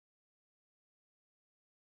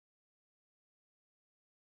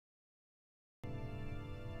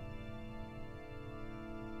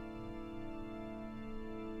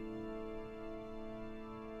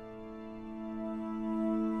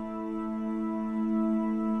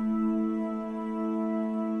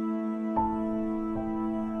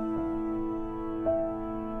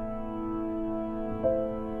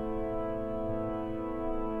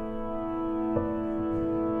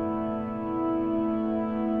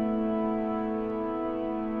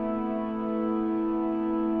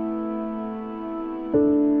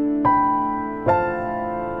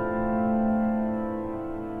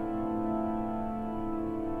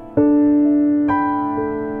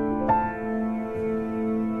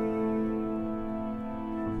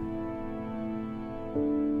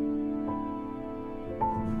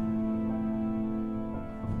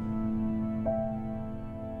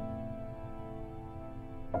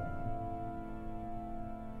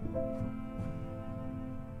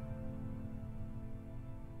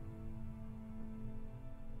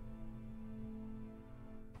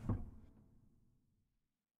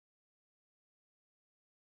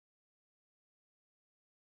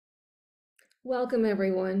Welcome,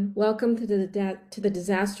 everyone. Welcome to the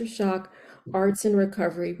Disastershock Arts and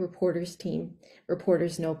Recovery Reporters Team,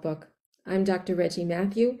 Reporter's Notebook. I'm Dr. Reggie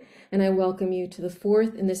Matthew, and I welcome you to the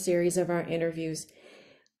fourth in the series of our interviews.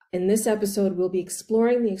 In this episode, we'll be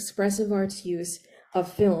exploring the expressive arts use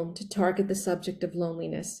of film to target the subject of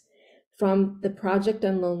loneliness from the Project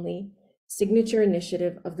UnLonely signature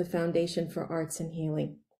initiative of the Foundation for Arts and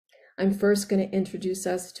Healing. I'm first going to introduce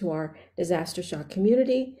us to our Disastershock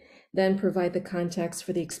community, then provide the context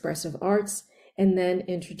for the expressive arts, and then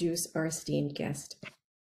introduce our esteemed guest.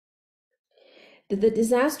 The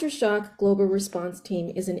Disastershock Global Response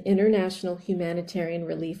Team is an international humanitarian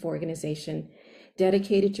relief organization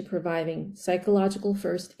dedicated to providing psychological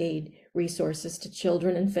first aid resources to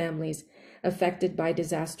children and families affected by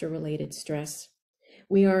disaster-related stress.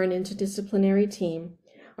 We are an interdisciplinary team.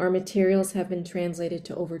 Our materials have been translated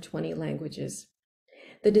to over 20 languages.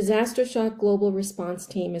 The Disastershock Global Response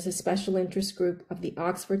Team is a special interest group of the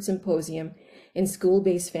Oxford Symposium in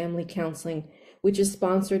School-Based Family Counseling, which is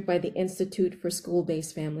sponsored by the Institute for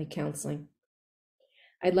School-Based Family Counseling.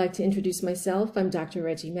 I'd like to introduce myself. I'm Dr.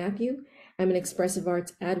 Reggie Matthew. I'm an expressive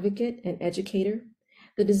arts advocate and educator.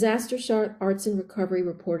 The Disastershock Arts and Recovery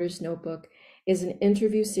Reporter's Notebook is an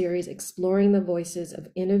interview series exploring the voices of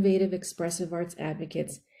innovative expressive arts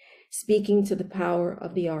advocates speaking to the power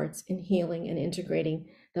of the arts in healing and integrating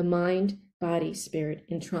the mind, body, spirit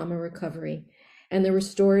in trauma recovery and the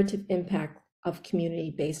restorative impact of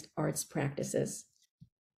community-based arts practices.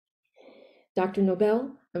 Dr.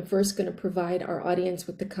 Nobel, I'm first going to provide our audience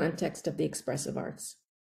with the context of the expressive arts.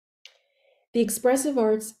 The expressive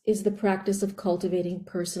arts is the practice of cultivating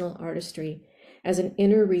personal artistry as an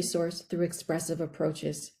inner resource through expressive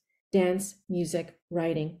approaches, dance, music,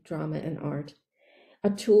 writing, drama, and art. A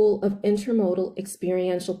tool of intermodal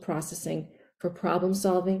experiential processing for problem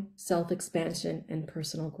solving, self-expansion, and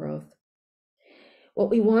personal growth. What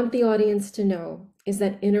we want the audience to know is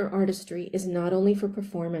that inner artistry is not only for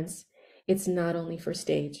performance, it's not only for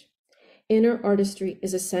stage. Inner artistry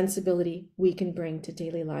is a sensibility we can bring to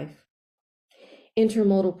daily life.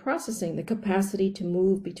 Intermodal processing, the capacity to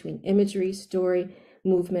move between imagery, story,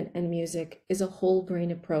 movement, and music, is a whole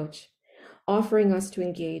brain approach, offering us to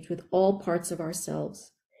engage with all parts of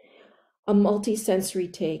ourselves. A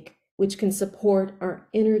multisensory take, which can support our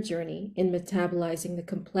inner journey in metabolizing the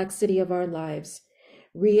complexity of our lives,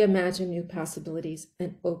 reimagine new possibilities,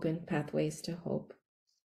 and open pathways to hope.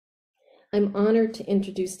 I'm honored to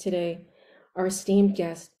introduce today our esteemed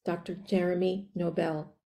guest, Dr. Jeremy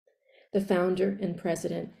Nobel, the founder and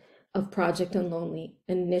president of Project UnLonely,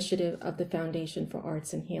 an initiative of the Foundation for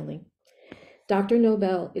Arts and Healing. Dr.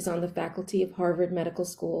 Nobel is on the faculty of Harvard Medical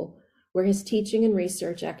School, where his teaching and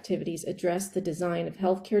research activities address the design of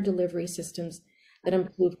healthcare delivery systems that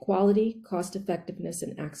improve quality, cost-effectiveness,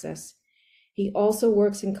 and access. He also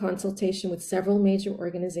works in consultation with several major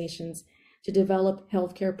organizations to develop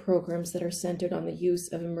healthcare programs that are centered on the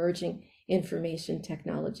use of emerging information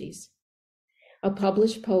technologies. A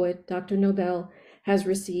published poet, Dr. Nobel has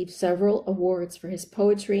received several awards for his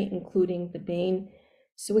poetry, including the Bain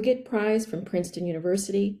Swigert Prize from Princeton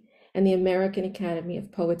University and the American Academy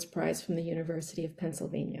of Poets Prize from the University of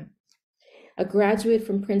Pennsylvania. A graduate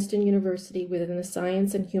from Princeton University within the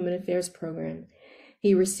Science and Human Affairs program,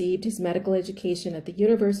 he received his medical education at the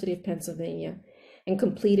University of Pennsylvania and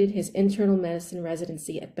completed his internal medicine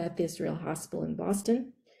residency at Beth Israel Hospital in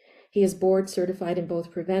Boston. He is board certified in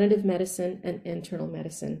both preventative medicine and internal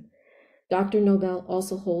medicine. Dr. Nobel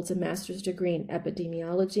also holds a master's degree in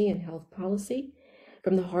epidemiology and health policy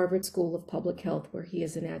from the Harvard School of Public Health, where he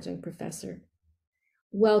is an adjunct professor.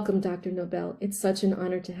 Welcome, Dr. Nobel. It's such an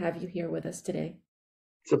honor to have you here with us today.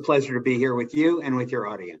 It's a pleasure to be here with you and with your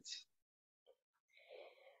audience.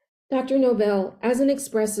 Dr. Nobel, as an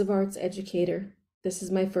expressive arts educator, this is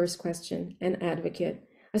my first question, and advocate,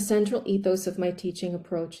 a central ethos of my teaching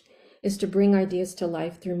approach is to bring ideas to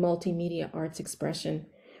life through multimedia arts expression,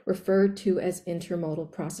 referred to as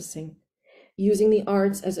intermodal processing, using the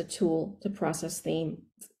arts as a tool to process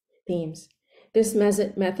themes. This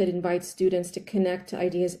method invites students to connect to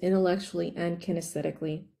ideas intellectually and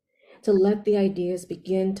kinesthetically, to let the ideas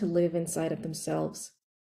begin to live inside of themselves.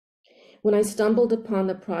 When I stumbled upon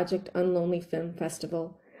the Project UnLonely Film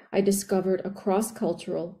Festival, I discovered a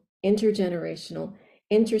cross-cultural, intergenerational,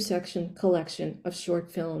 intersection collection of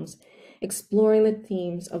short films exploring the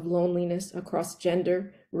themes of loneliness across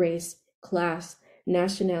gender, race, class,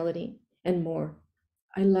 nationality, and more.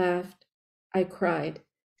 I laughed, I cried,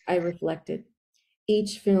 I reflected.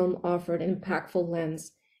 Each film offered an impactful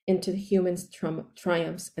lens into the human's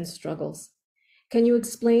triumphs and struggles. Can you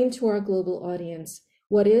explain to our global audience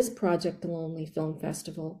what is Project Lonely Film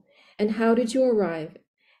Festival and how did you arrive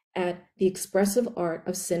at the expressive art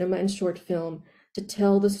of cinema and short film to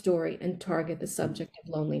tell the story and target the subject of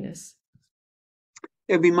loneliness?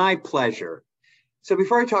 It would be my pleasure. So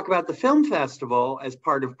before I talk about the film festival as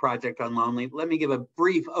part of Project UnLonely, let me give a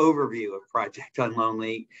brief overview of Project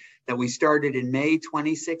UnLonely that we started in May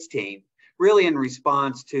 2016, really in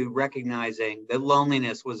response to recognizing that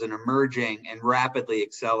loneliness was an emerging and rapidly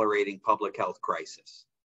accelerating public health crisis.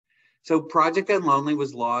 So Project UnLonely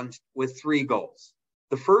was launched with three goals.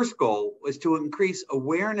 The first goal was to increase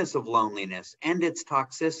awareness of loneliness and its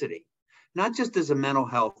toxicity, not just as a mental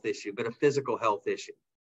health issue, but a physical health issue.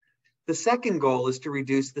 The second goal is to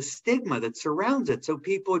reduce the stigma that surrounds it so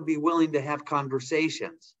people would be willing to have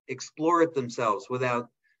conversations, explore it themselves without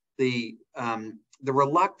the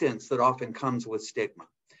reluctance that often comes with stigma.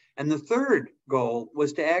 And the third goal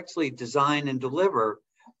was to actually design and deliver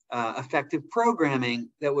effective programming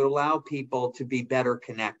that would allow people to be better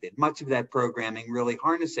connected. Much of that programming really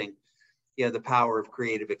harnessing the power of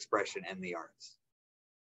creative expression and the arts.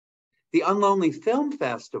 The UnLonely Film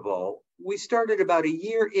Festival, we started about a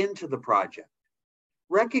year into the project,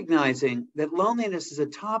 recognizing that loneliness as a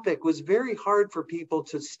topic was very hard for people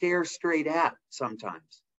to stare straight at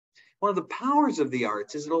sometimes. One of the powers of the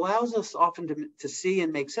arts is it allows us often to see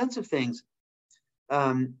and make sense of things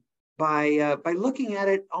by looking at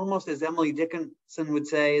it almost, as Emily Dickinson would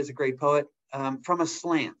say, as a great poet, from a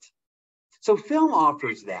slant. So film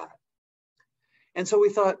offers that. And so we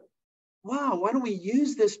thought, wow, why don't we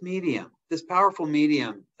use this medium, this powerful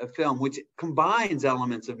medium of film, which combines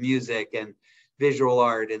elements of music and visual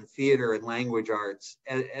art and theater and language arts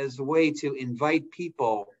as a way to invite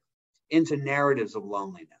people into narratives of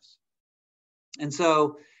loneliness. And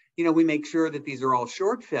so, we make sure that these are all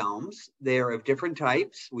short films. They're of different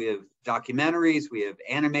types. We have documentaries, we have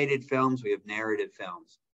animated films, we have narrative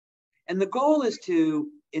films. And the goal is to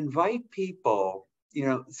invite people,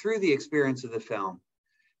 through the experience of the film,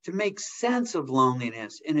 to make sense of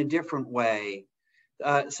loneliness in a different way,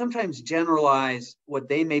 sometimes generalize what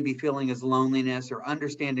they may be feeling as loneliness or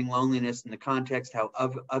understanding loneliness in the context how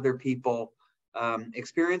other people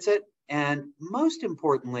experience it. And most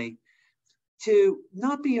importantly, to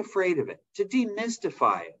not be afraid of it, to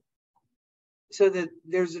demystify it so that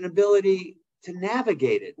there's an ability to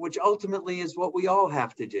navigate it, which ultimately is what we all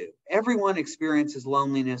have to do. Everyone experiences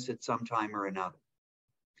loneliness at some time or another.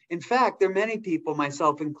 In fact, there are many people,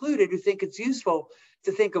 myself included, who think it's useful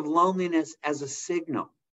to think of loneliness as a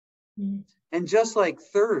signal. Mm. And just like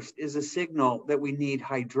thirst is a signal that we need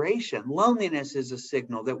hydration, loneliness is a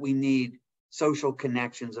signal that we need social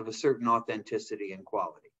connections of a certain authenticity and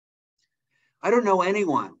quality. I don't know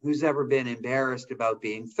anyone who's ever been embarrassed about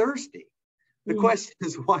being thirsty. The question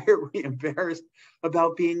is, why are we embarrassed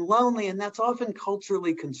about being lonely? And that's often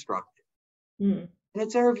culturally constructed. Mm. And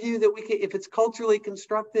it's our view that if it's culturally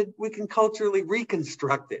constructed, we can culturally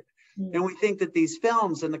reconstruct it. Mm. And we think that these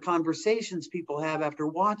films and the conversations people have after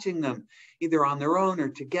watching them, either on their own or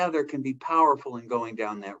together, can be powerful in going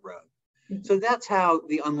down that road. Mm-hmm. So that's how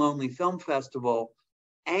the UnLonely Film Festival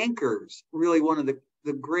anchors really one of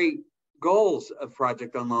the great goals of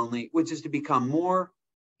Project UnLonely, which is to become more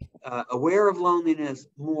aware of loneliness,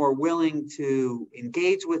 more willing to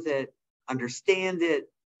engage with it, understand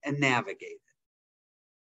it, and navigate it.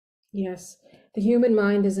 Yes, the human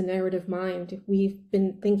mind is a narrative mind. We've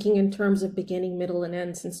been thinking in terms of beginning, middle, and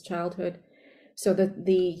end since childhood. So that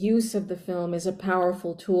the use of the film is a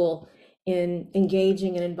powerful tool in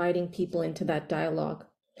engaging and inviting people into that dialogue.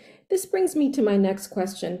 This brings me to my next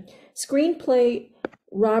question. Screenplay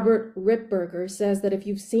Robert Ripberger says that if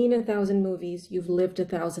you've seen 1,000 movies, you've lived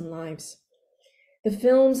 1,000 lives. The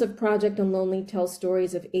films of Project UnLonely tell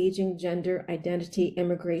stories of aging, gender, identity,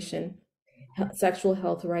 immigration, sexual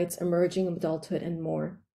health rights, emerging adulthood, and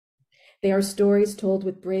more. They are stories told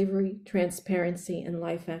with bravery, transparency, and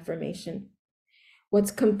life affirmation.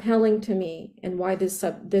 What's compelling to me and why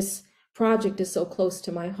this project is so close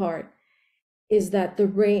to my heart is that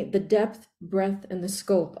the depth, breadth, and the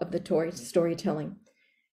scope of the storytelling.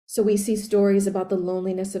 So we see stories about the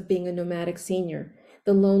loneliness of being a nomadic senior,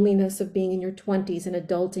 the loneliness of being in your 20s and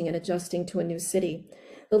adulting and adjusting to a new city,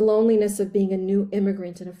 the loneliness of being a new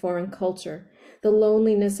immigrant in a foreign culture, the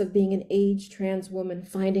loneliness of being an aged trans woman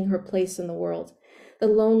finding her place in the world, the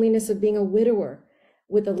loneliness of being a widower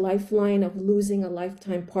with a lifeline of losing a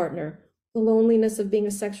lifetime partner, the loneliness of being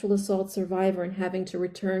a sexual assault survivor and having to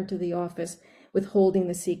return to the office withholding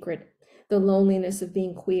the secret, the loneliness of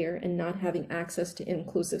being queer and not having access to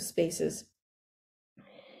inclusive spaces.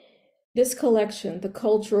 This collection, the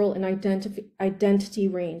cultural and identity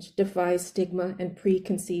range, defies stigma and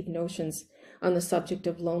preconceived notions on the subject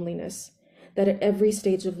of loneliness, that at every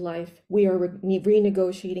stage of life, we are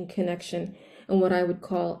renegotiating connection and what I would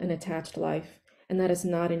call an attached life, and that is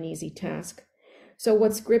not an easy task. So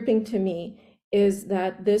what's gripping to me is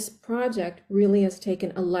that this project really has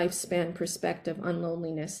taken a lifespan perspective on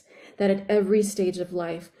loneliness, that at every stage of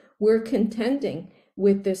life, we're contending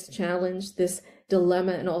with this challenge, this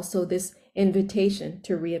dilemma, and also this invitation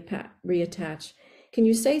to reattach. Can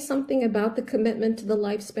you say something about the commitment to the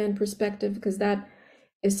lifespan perspective? Because that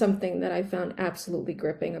is something that I found absolutely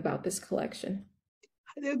gripping about this collection.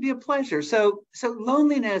 It would be a pleasure. So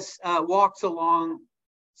loneliness walks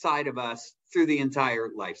alongside of us through the entire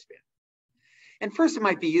lifespan. And first, it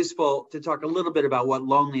might be useful to talk a little bit about what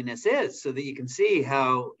loneliness is so that you can see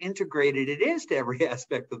how integrated it is to every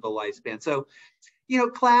aspect of the lifespan. So,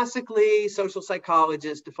 classically, social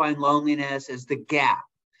psychologists define loneliness as the gap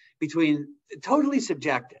between, totally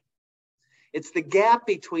subjective. It's the gap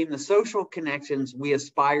between the social connections we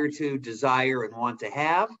aspire to, desire, and want to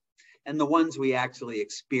have, and the ones we actually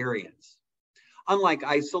experience. Unlike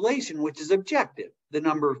isolation, which is objective, the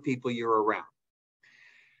number of people you're around.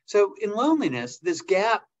 So in loneliness, this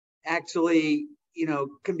gap actually,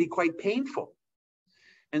 can be quite painful.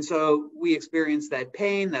 And so we experience that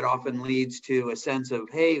pain that often leads to a sense of,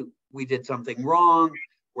 hey, we did something wrong,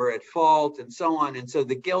 we're at fault, and so on. And so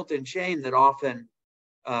the guilt and shame that often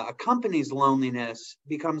accompanies loneliness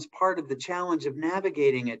becomes part of the challenge of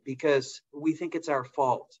navigating it because we think it's our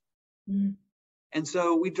fault. Mm. And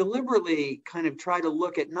so we deliberately kind of try to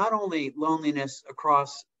look at not only loneliness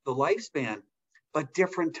across the lifespan, but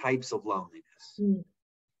different types of loneliness. Mm.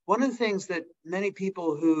 One of the things that many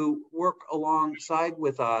people who work alongside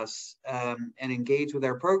with us and engage with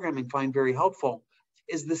our programming find very helpful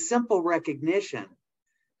is the simple recognition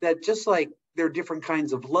that just like there are different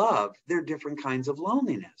kinds of love, there are different kinds of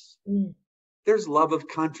loneliness. Mm. There's love of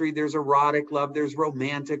country, there's erotic love, there's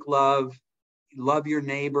romantic love, love your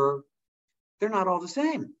neighbor. They're not all the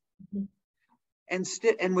same. Mm-hmm.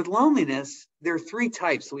 And with loneliness, there are three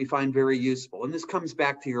types that we find very useful. And this comes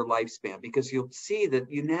back to your lifespan because you'll see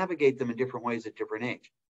that you navigate them in different ways at different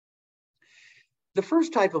age. The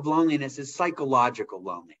first type of loneliness is psychological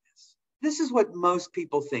loneliness. This is what most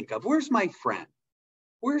people think of. Where's my friend?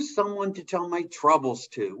 Where's someone to tell my troubles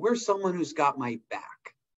to? Where's someone who's got my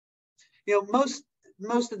back?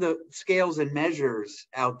 Most of the scales and measures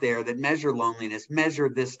out there that measure loneliness measure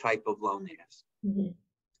this type of loneliness. Mm-hmm.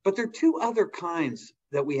 But there are two other kinds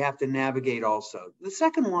that we have to navigate also. The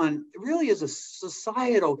second one really is a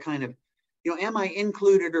societal kind of, am I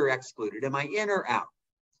included or excluded? Am I in or out?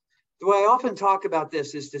 The way I often talk about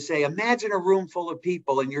this is to say, imagine a room full of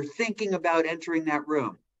people and you're thinking about entering that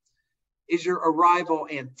room. Is your arrival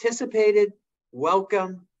anticipated,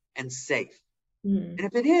 welcome, and safe? Mm. And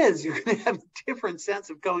if it is, you're going to have a different sense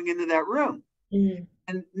of going into that room. Mm.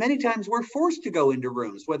 And many times we're forced to go into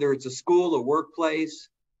rooms, whether it's a school, a workplace,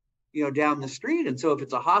 down the street. And so if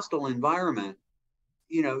it's a hostile environment,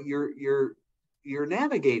 you're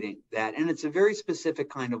navigating that. And it's a very specific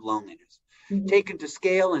kind of loneliness. Mm-hmm. Taken to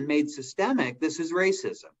scale and made systemic, this is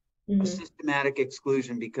racism, mm-hmm. a systematic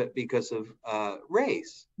exclusion because of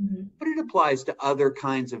race. Mm-hmm. But it applies to other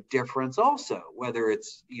kinds of difference also, whether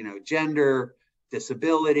it's, gender,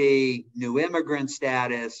 disability, new immigrant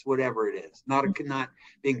status, whatever it is, not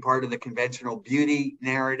being part of the conventional beauty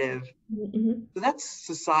narrative. Mm-hmm. So that's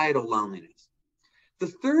societal loneliness. The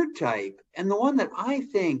third type, and the one that I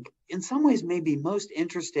think in some ways may be most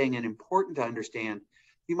interesting and important to understand,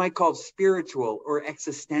 you might call spiritual or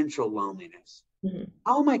existential loneliness. Mm-hmm.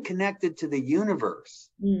 How am I connected to the universe?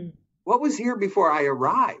 Mm-hmm. What was here before I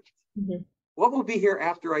arrived? Mm-hmm. What will be here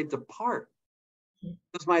after I depart? Mm-hmm.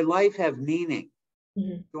 Does my life have meaning?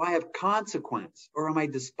 Mm-hmm. Do I have consequence or am I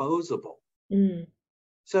disposable? Mm-hmm.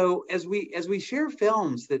 So as we share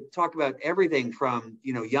films that talk about everything from,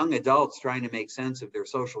 young adults trying to make sense of their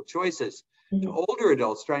social choices mm-hmm. to older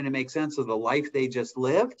adults trying to make sense of the life they just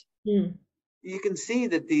lived, mm-hmm. you can see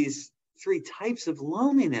that these three types of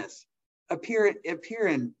loneliness appear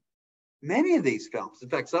in many of these films. In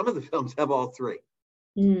fact, some of the films have all three.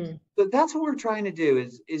 Mm. So that's what we're trying to do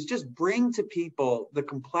is just bring to people the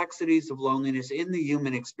complexities of loneliness in the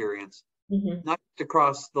human experience, mm-hmm. not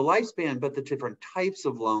across the lifespan, but the different types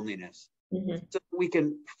of loneliness, mm-hmm. so we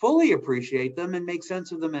can fully appreciate them and make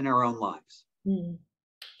sense of them in our own lives. Mm.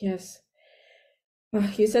 Yes.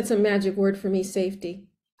 You said some magic word for me, safety,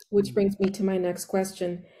 which brings me to my next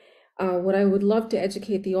question. What I would love to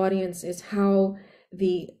educate the audience is how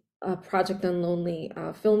the Project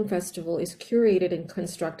UnLonely Film Festival is curated and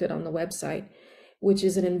constructed on the website, which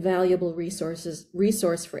is an invaluable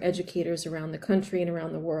resource for educators around the country and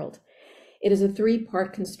around the world. It is a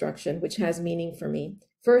three-part construction, which has meaning for me.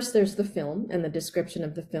 First, there's the film and the description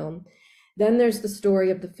of the film. Then there's the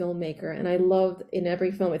story of the filmmaker. And I love in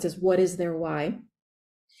every film, it says, what is their why?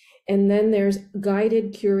 And then there's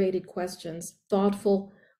guided, curated questions,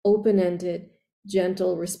 thoughtful, open-ended,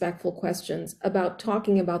 gentle, respectful questions about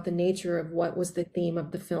talking about the nature of what was the theme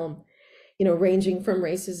of the film, ranging from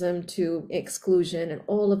racism to exclusion and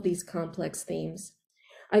all of these complex themes.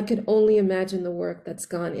 I could only imagine the work that's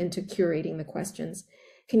gone into curating the questions.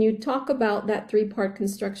 Can you talk about that three-part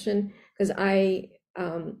construction? Because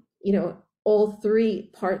all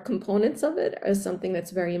three-part components of it are something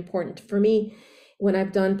that's very important for me when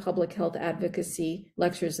I've done public health advocacy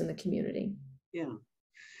lectures in the community. Yeah.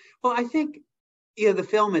 Well, I think, the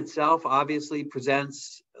film itself obviously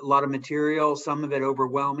presents a lot of material, some of it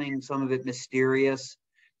overwhelming, some of it mysterious.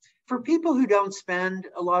 For people who don't spend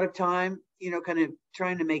a lot of time, kind of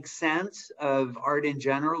trying to make sense of art in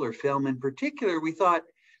general or film in particular, we thought,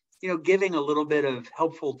 giving a little bit of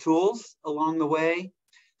helpful tools along the way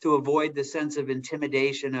to avoid the sense of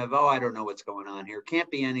intimidation of, oh, I don't know what's going on here.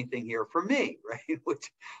 Can't be anything here for me, right?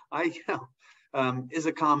 Which is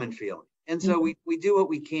a common feeling. And so we do what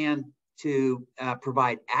we can to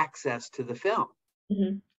provide access to the film.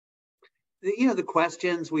 Mm-hmm. The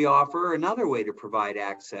questions we offer are another way to provide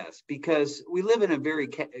access, because we live in a very,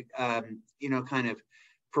 kind of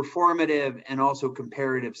performative and also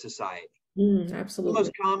comparative society. Absolutely. The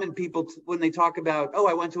most common people, when they talk about, oh,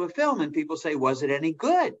 I went to a film, and people say, was it any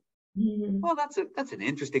good? Mm-hmm. Well, that's an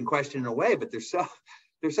interesting question in a way, but there's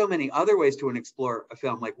so many other ways to explore a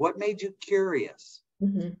film. Like, what made you curious?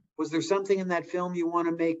 Mm-hmm. Was there something in that film you want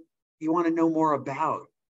to know more about?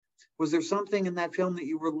 Was there something in that film that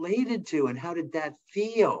you related to, and how did that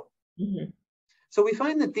feel? Mm-hmm. So we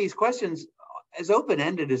find that these questions, as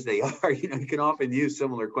open-ended as they are, you can often use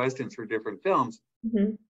similar questions for different films,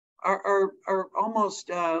 mm-hmm. are almost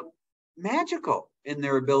magical in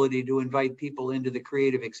their ability to invite people into the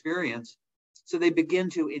creative experience. So they begin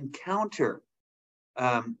to encounter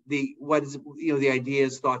the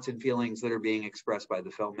ideas, thoughts, and feelings that are being expressed by the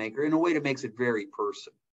filmmaker in a way that makes it very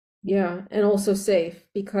personal. Yeah, and also safe,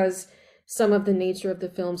 because some of the nature of the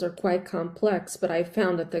films are quite complex, but I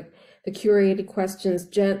found that the curated questions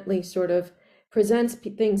gently sort of presents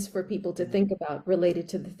things for people to think about related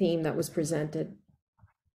to the theme that was presented.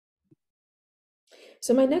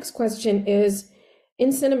 So my next question is, in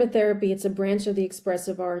cinematherapy, it's a branch of the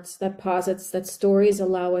expressive arts that posits that stories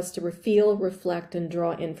allow us to feel, reflect, and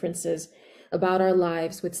draw inferences about our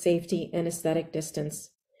lives with safety and aesthetic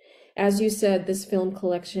distance. As you said, this film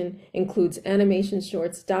collection includes animation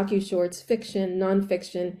shorts, docu-shorts, fiction,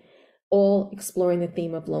 nonfiction, all exploring the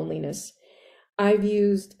theme of loneliness. I've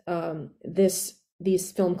used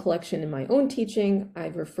these film collection in my own teaching.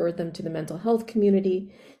 I've referred them to the mental health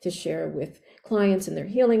community to share with clients in their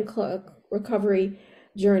healing recovery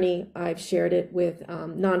journey. I've shared it with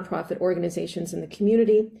nonprofit organizations in the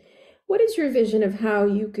community. What is your vision of how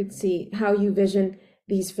you vision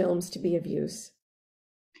these films to be of use?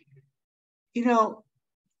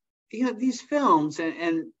 These films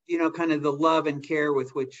and kind of the love and care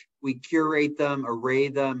with which we curate them, array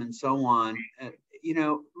them, and so on,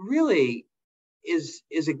 really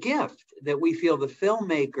is a gift that we feel the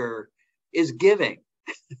filmmaker is giving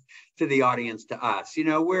to the audience, to us.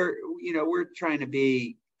 We're trying to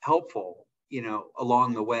be helpful,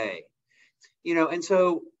 along the way, and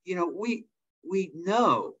so, we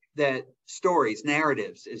know that stories,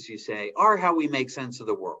 narratives, as you say, are how we make sense of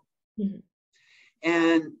the world. Mm-hmm.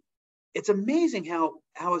 And it's amazing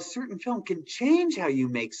how a certain film can change how you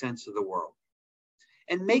make sense of the world.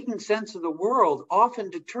 And making sense of the world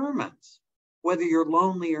often determines whether you're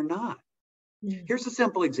lonely or not. Mm-hmm. Here's a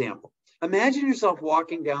simple example. Imagine yourself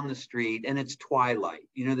walking down the street and it's twilight.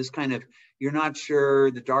 This kind of, you're not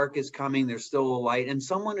sure, the dark is coming, there's still a light, and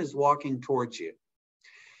someone is walking towards you.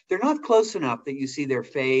 They're not close enough that you see their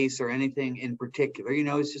face or anything in particular.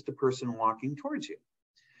 It's just a person walking towards you.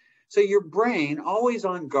 So your brain, always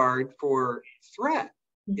on guard for threat,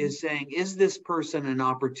 mm-hmm. is saying, is this person an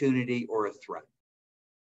opportunity or a threat?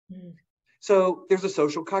 Mm-hmm. So there's a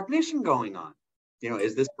social cognition going on.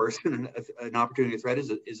 Is this person an opportunity or threat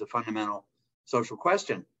is a fundamental social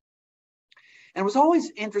question. And it was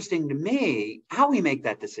always interesting to me how we make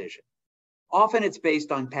that decision. Often it's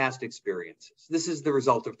based on past experiences. This is the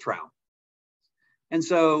result of trauma. And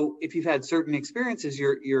so if you've had certain experiences,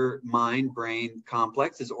 your mind-brain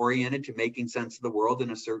complex is oriented to making sense of the world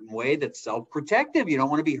in a certain way that's self-protective. You don't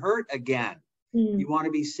want to be hurt again. Mm. You want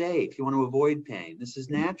to be safe. You want to avoid pain. This is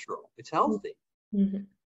natural. It's healthy. Mm-hmm.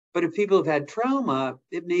 But if people have had trauma,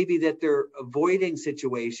 it may be that they're avoiding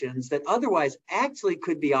situations that otherwise actually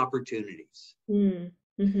could be opportunities.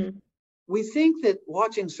 Mm-hmm. We think that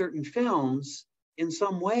watching certain films in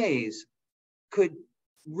some ways could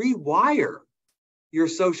rewire your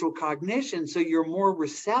social cognition so you're more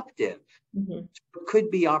receptive. Mm-hmm.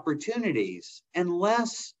 Could be opportunities and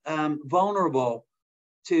less vulnerable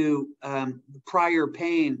to prior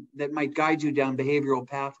pain that might guide you down behavioral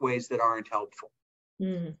pathways that aren't helpful.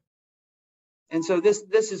 Mm-hmm. And so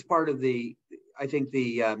this is part of the, I think,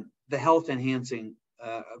 the health enhancing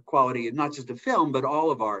quality of not just a film, but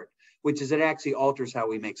all of art, which is it actually alters how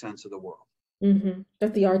we make sense of the world. Mm-hmm.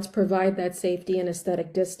 That the arts provide that safety and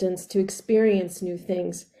aesthetic distance to experience new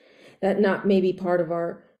things that not maybe part of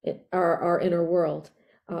our inner world,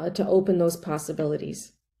 to open those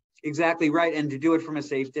possibilities. Exactly right, and to do it from a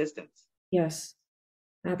safe distance. Yes,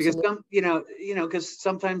 Because absolutely. because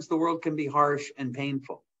sometimes the world can be harsh and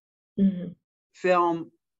painful. Mm-hmm.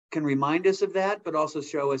 Film can remind us of that, but also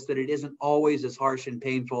show us that it isn't always as harsh and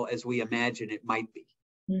painful as we imagine it might be.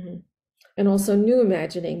 Mm-hmm. And also new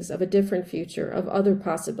imaginings of a different future, of other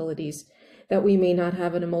possibilities that we may not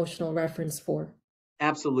have an emotional reference for.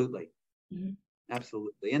 Absolutely. Mm-hmm.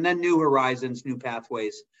 Absolutely. And then new horizons, new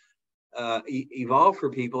pathways evolve for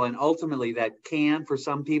people. And ultimately that can, for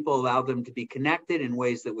some people, allow them to be connected in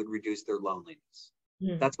ways that would reduce their loneliness.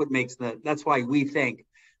 Mm-hmm. That's why we think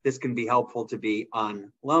this can be helpful to be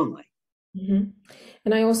unlonely. Mm-hmm.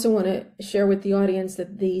 And I also want to share with the audience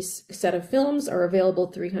that these set of films are available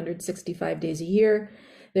 365 days a year.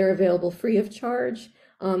 They're available free of charge.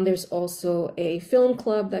 There's also a film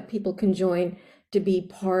club that people can join to be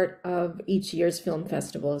part of each year's film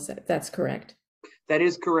festival. That's correct? That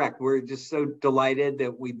is correct. We're just so delighted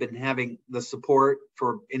that we've been having the support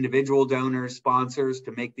for individual donors, sponsors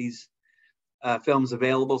to make these films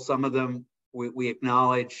available. Some of them we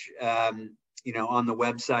acknowledge, on the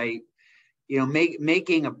website.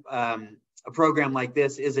 Making a program like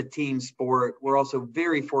this is a team sport. We're also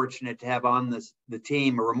very fortunate to have on the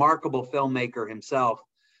team a remarkable filmmaker himself,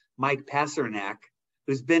 Mike Pasternak,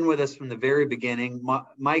 who's been with us from the very beginning.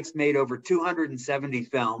 Mike's made over 270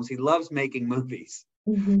 films. He loves making movies.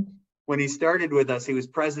 Mm-hmm. When he started with us, he was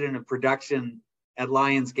president of production at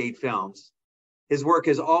Lionsgate Films. His work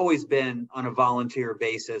has always been on a volunteer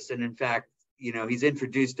basis. And in fact, he's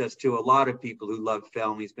introduced us to a lot of people who love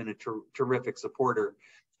film. He's been a terrific supporter.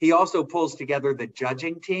 He also pulls together the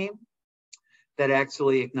judging team that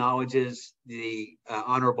actually acknowledges the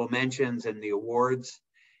honorable mentions and the awards,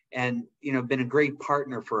 and been a great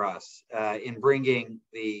partner for us in bringing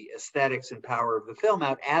the aesthetics and power of the film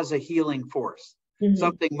out as a healing force. Mm-hmm.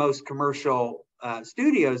 Something most commercial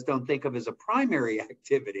studios don't think of as a primary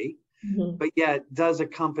activity. Mm-hmm. But yet does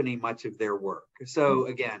accompany much of their work. So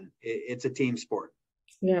again, it's a team sport.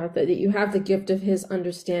 Yeah, that you have the gift of his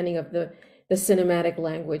understanding of the cinematic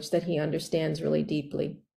language that he understands really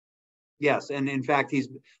deeply. Yes, and in fact, he's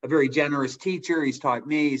a very generous teacher. He's taught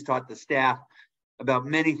me, he's taught the staff about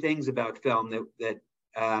many things about film that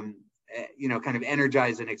kind of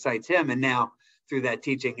energizes and excites him. And now through that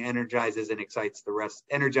teaching, energizes and excites the rest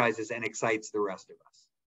of us.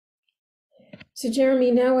 So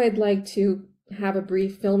Jeremy, now I'd like to have a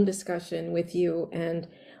brief film discussion with you and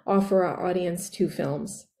offer our audience two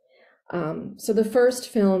films. So the first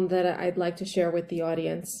film that I'd like to share with the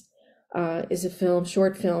audience is a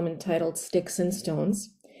short film entitled Sticks and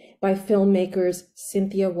Stones by filmmakers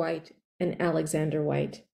Cynthia White and Alexander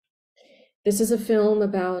White. This is a film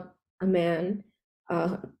about a man,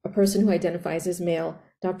 a person who identifies as male,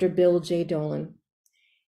 Dr. Bill J. Dolan.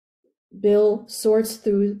 Bill sorts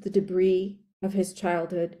through the debris of his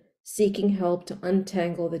childhood, seeking help to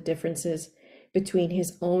untangle the differences between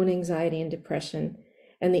his own anxiety and depression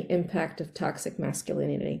and the impact of toxic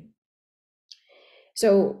masculinity.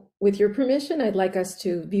 So, with your permission, I'd like us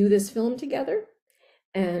to view this film together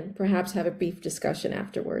and perhaps have a brief discussion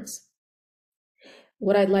afterwards.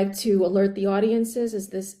 What I'd like to alert the audience is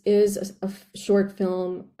this is a short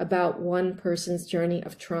film about one person's journey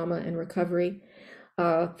of trauma and recovery.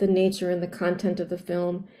 The nature and the content of the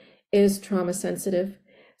film is trauma sensitive,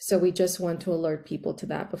 so we just want to alert people to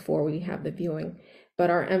that before we have the viewing. But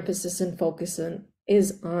our emphasis and focus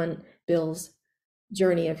is on Bill's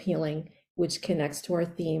journey of healing, which connects to our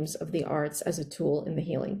themes of the arts as a tool in the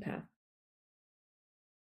healing path.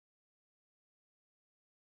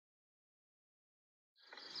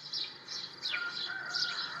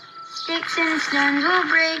 Sticks and stones will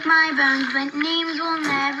break my bones, but names will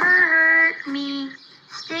never hurt me.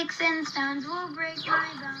 Sticks and stones will break my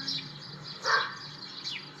bones.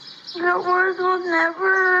 The words will never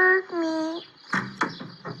hurt me.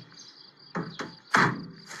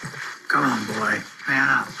 Come on, boy. Man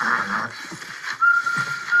up.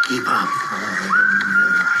 Keep up.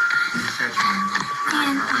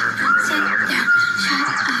 Man up, sit down, shut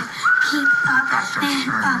up, keep up. Man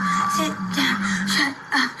up, sit down, shut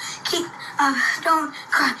up, keep up.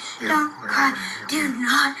 Don't cry, do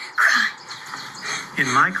not cry. In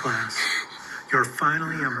my class, you're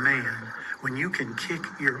finally a man when you can kick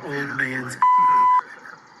your old man's.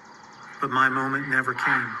 But my moment never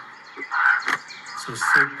came. So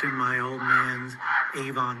soaked in my old man's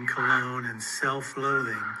Avon cologne and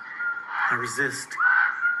self-loathing, I resist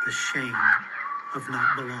the shame of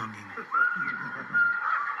not belonging.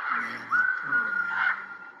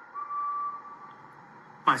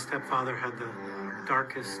 My stepfather had the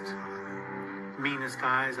darkest, meanest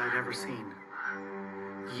eyes I'd ever seen.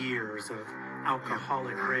 Years of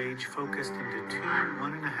alcoholic rage focused into two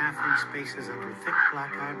 1.5-inch spaces under thick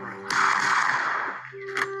black eyebrows.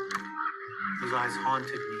 Those eyes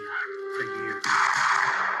haunted me for years,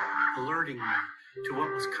 alerting me to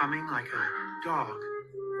what was coming like a dog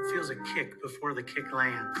who feels a kick before the kick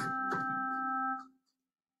lands.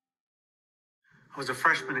 I was a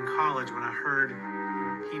freshman in college when I heard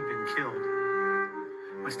he'd been killed.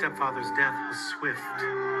 My stepfather's death was swift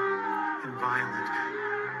and violent.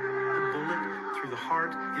 A bullet through the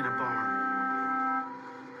heart in a bar.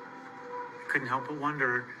 I couldn't help but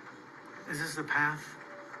wonder, is this the path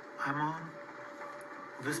I'm on?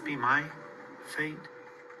 Will this be my fate?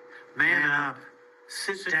 Man up.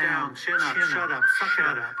 Sit down. Chin up. Shut up. Suck it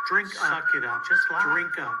up. Drink up. Suck it up. Just lie.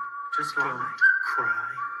 Drink up. Just lie. Don't cry.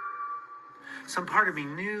 Some part of me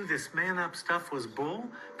knew this man up stuff was bull,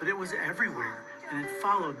 but it was everywhere, and it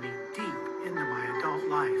followed me deep into my adult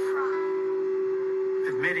life.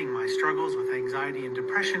 Admitting my struggles with anxiety and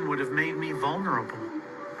depression would have made me vulnerable.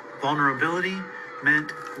 Vulnerability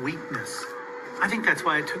meant weakness. I think that's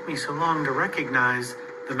why it took me so long to recognize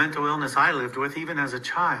the mental illness I lived with even as a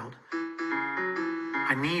child.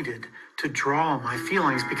 I needed to draw my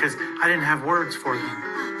feelings because I didn't have words for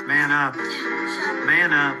them. Man up.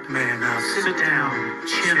 Man up. Man up. Sit down.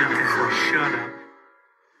 Chin up or shut up.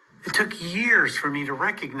 It took years for me to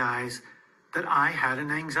recognize that I had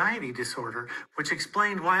an anxiety disorder, which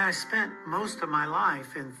explained why I spent most of my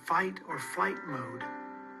life in fight or flight mode.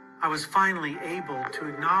 I was finally able to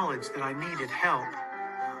acknowledge that I needed help.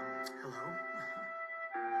 Hello?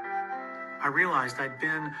 I realized I'd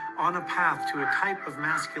been on a path to a type of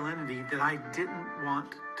masculinity that I didn't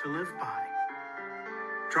want to live by.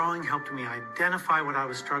 Drawing helped me identify what I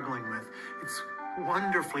was struggling with. It's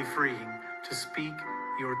wonderfully freeing to speak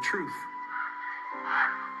your truth.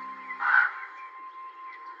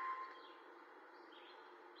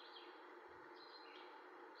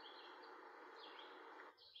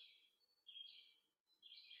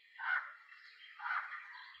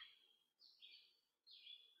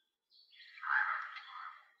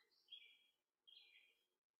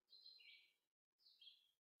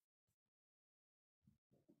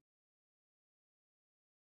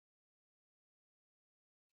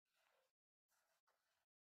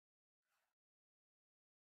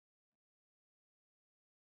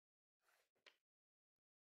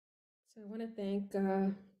 So I want to thank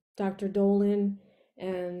Dr. Dolan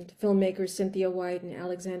and filmmakers Cynthia White and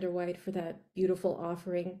Alexander White for that beautiful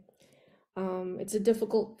offering. It's a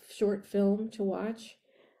difficult short film to watch,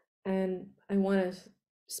 and I want to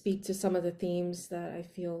speak to some of the themes that I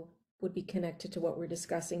feel would be connected to what we're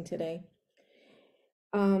discussing today.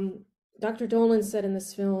 Dr. Dolan said in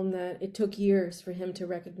this film that it took years for him to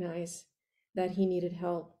recognize that he needed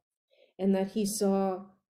help and that he saw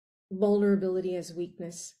vulnerability as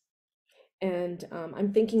weakness. And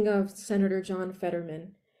I'm thinking of Senator John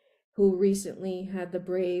Fetterman, who recently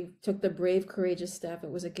took the brave, courageous step. It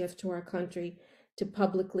was a gift to our country to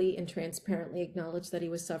publicly and transparently acknowledge that he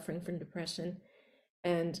was suffering from depression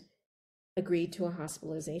and agreed to a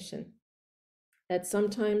hospitalization. That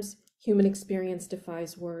sometimes human experience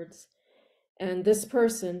defies words. And this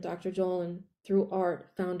person, Dr. Dolan, through art,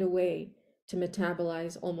 found a way to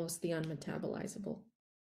metabolize almost the unmetabolizable.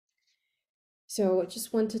 So I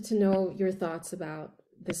just wanted to know your thoughts about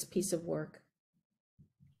this piece of work.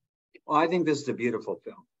 Well, I think this is a beautiful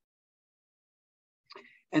film.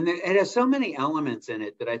 And it has so many elements in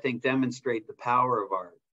it that I think demonstrate the power of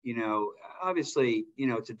art. You know, obviously, you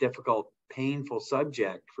know, it's a difficult, painful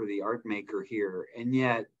subject for the art maker here. And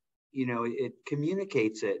yet, you know, it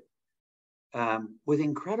communicates it with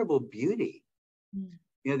incredible beauty. Mm.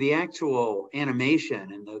 You know, the actual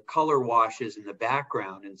animation and the color washes in the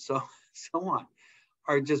background and so on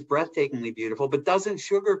are just breathtakingly beautiful, but doesn't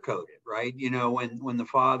sugarcoat it, right? You know, when the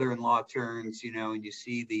father-in-law turns, you know, and you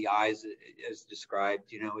see the eyes as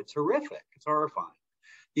described, you know, it's horrific, it's horrifying.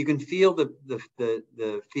 You can feel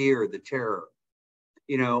the fear, the terror,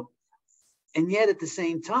 you know, and yet at the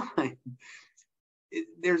same time,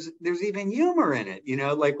 there's even humor in it, you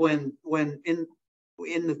know, like when in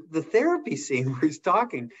the therapy scene where he's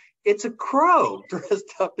talking, it's a crow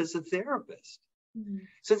dressed up as a therapist. Mm-hmm.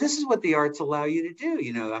 So this is what the arts allow you to do,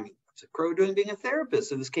 you know. I mean, it's a crow doing being a therapist.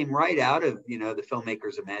 So this came right out of, you know, the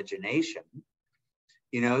filmmaker's imagination,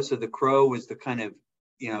 you know. So the crow was the kind of,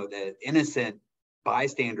 you know, the innocent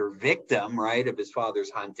bystander victim, right, of his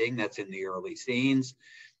father's hunting. That's in the early scenes.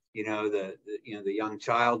 You know, the young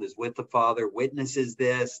child is with the father, witnesses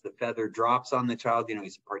this. The feather drops on the child. You know,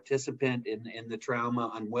 he's a participant in the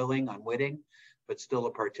trauma, unwitting, but still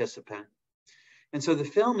a participant. And so the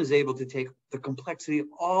film is able to take the complexity of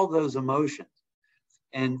all those emotions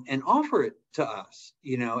and offer it to us,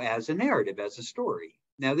 you know, as a narrative, as a story.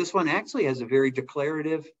 Now, this one actually has a very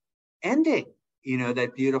declarative ending, you know,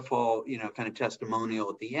 that beautiful, you know, kind of testimonial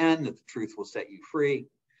at the end that the truth will set you free.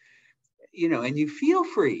 You know, and you feel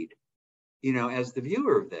freed, you know, as the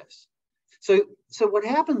viewer of this. So what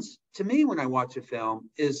happens to me when I watch a film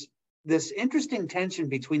is this interesting tension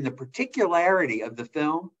between the particularity of the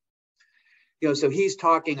film. You know, so he's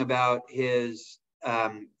talking about his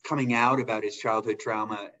coming out, about his childhood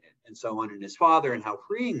trauma and so on, and his father, and how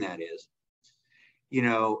freeing that is. You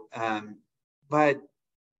know, but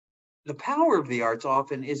the power of the arts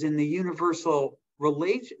often is in the universal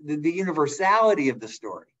relation, the universality of the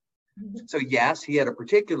story. So yes, he had a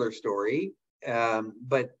particular story,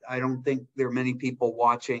 but I don't think there are many people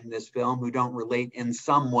watching this film who don't relate in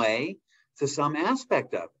some way to some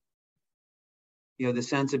aspect of it. You know, the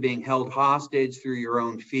sense of being held hostage through your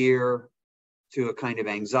own fear to a kind of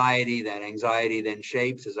anxiety. That anxiety then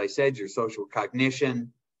shapes, as I said, your social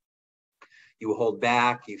cognition. You hold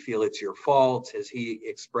back, you feel it's your fault, as he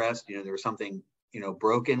expressed, you know, there was something, you know,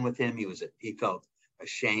 broken with him. He felt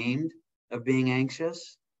ashamed of being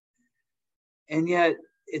anxious. And yet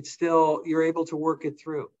it's still, you're able to work it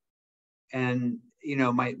through. And, you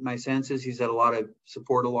know, my sense is he's had a lot of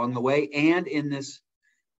support along the way. And in this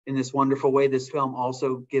wonderful way, this film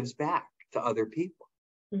also gives back to other people.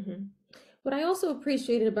 Mm-hmm. What I also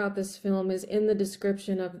appreciated about this film is in the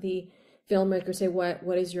description of the filmmaker, say,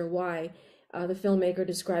 what is your why? The filmmaker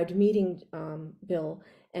described meeting Bill,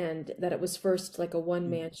 and that it was first like a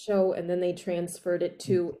one-man show, and then they transferred it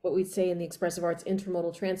to what we'd say in the expressive arts,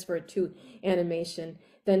 intermodal, transfer it to animation,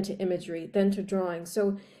 then to imagery, then to drawing.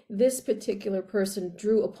 So this particular person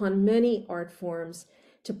drew upon many art forms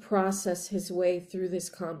to process his way through this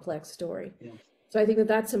complex story. Yeah. So I think that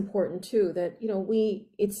that's important too, that, you know,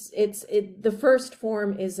 the first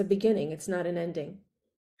form is a beginning, it's not an ending.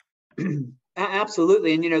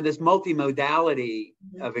 Absolutely. And, you know, this multimodality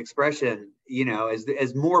of expression, you know,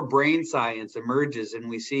 as more brain science emerges and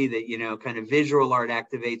we see that, you know, kind of visual art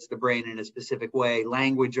activates the brain in a specific way,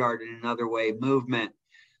 language art in another way, movement,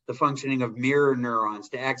 the functioning of mirror neurons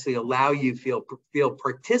to actually allow you feel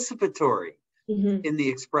participatory in the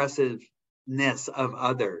expressiveness of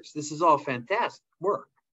others. This is all fantastic work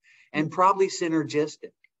and probably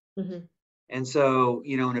synergistic. And so,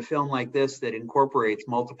 you know, in a film like this that incorporates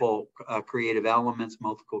multiple creative elements,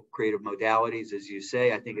 multiple creative modalities, as you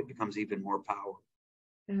say, I think it becomes even more powerful.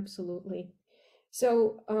 Absolutely.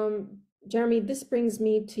 So, Jeremy, this brings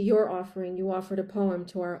me to your offering. You offered a poem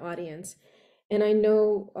to our audience. And I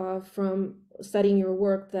know from studying your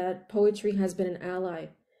work that poetry has been an ally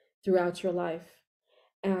throughout your life.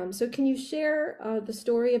 So can you share the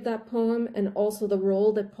story of that poem and also the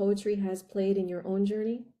role that poetry has played in your own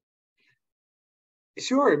journey?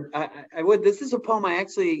 Sure, I would. This is a poem I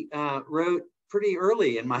actually wrote pretty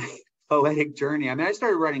early in my poetic journey. I mean, I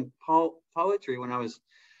started writing poetry when I was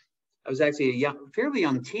actually a fairly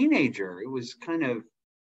young teenager. It was kind of,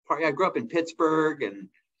 I grew up in Pittsburgh and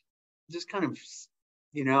just kind of,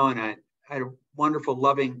 you know, and I had a wonderful,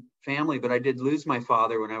 loving family, but I did lose my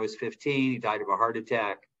father when I was 15. He died of a heart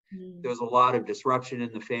attack. There was a lot of disruption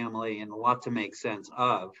in the family and a lot to make sense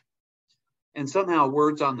of. And somehow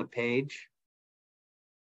words on the page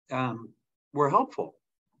were helpful.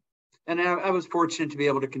 And I was fortunate to be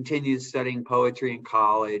able to continue studying poetry in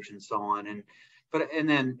college and so on. And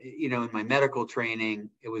then, you know, in my medical training,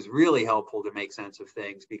 it was really helpful to make sense of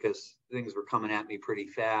things because things were coming at me pretty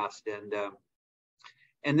fast.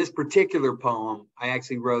 And this particular poem, I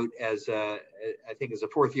actually wrote as a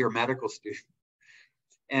fourth year medical student.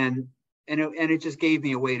 And it just gave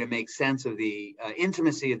me a way to make sense of the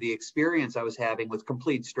intimacy of the experience I was having with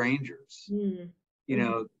complete strangers. You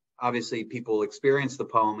know, obviously people experience the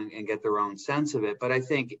poem and get their own sense of it. But I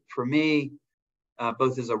think for me,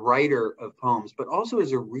 both as a writer of poems, but also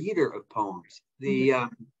as a reader of poems, the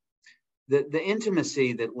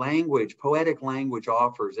intimacy that language, poetic language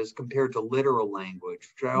offers as compared to literal language,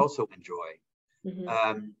 which I also enjoy,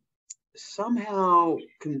 somehow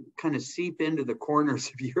can kind of seep into the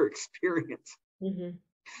corners of your experience,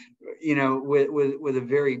 you know, with a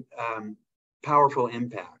very powerful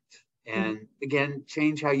impact. And again,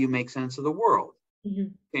 change how you make sense of the world,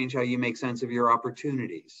 change how you make sense of your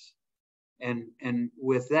opportunities. And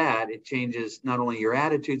with that, it changes not only your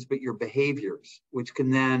attitudes, but your behaviors, which can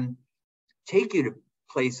then take you to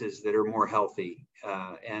places that are more healthy.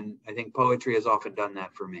 And I think poetry has often done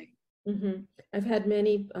that for me. I've had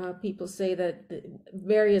many people say that the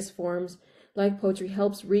various forms like poetry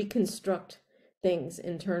helps reconstruct things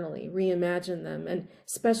internally, reimagine them, and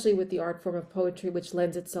especially with the art form of poetry, which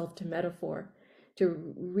lends itself to metaphor,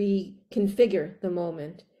 to reconfigure the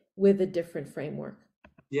moment with a different framework.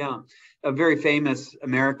 Yeah, a very famous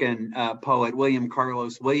American poet, William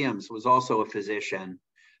Carlos Williams, was also a physician.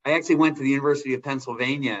 I actually went to the University of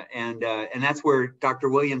Pennsylvania, and that's where Dr.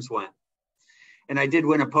 Williams went. And I did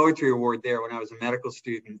win a poetry award there when I was a medical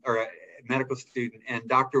student, and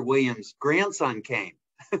Dr. Williams' grandson came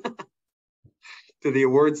to the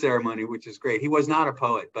award ceremony, which is great. He was not a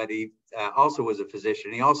poet, but he also was a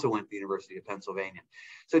physician. He also went to the University of Pennsylvania.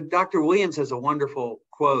 So Dr. Williams has a wonderful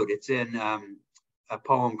quote. It's in a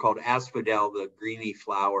poem called Asphodel, the Greeny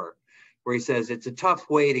Flower, where he says, "It's a tough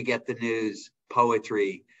way to get the news,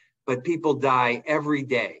 poetry, but people die every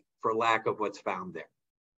day for lack of what's found there."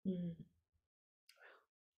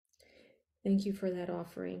 Thank you for that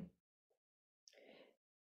offering.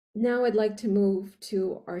 Now I'd like to move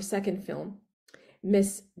to our second film,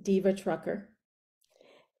 Miss Diva Trucker.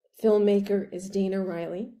 Filmmaker is Dana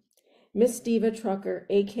Riley. Miss Diva Trucker,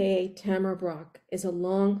 aka Tamara Brock, is a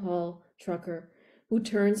long-haul trucker who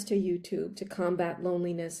turns to YouTube to combat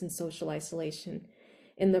loneliness and social isolation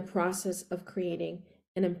in the process of creating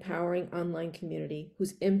an empowering online community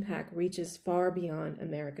whose impact reaches far beyond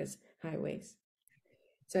America's highways.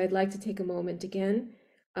 So I'd like to take a moment again,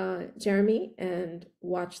 Jeremy, and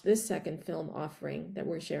watch this second film offering that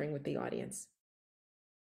we're sharing with the audience.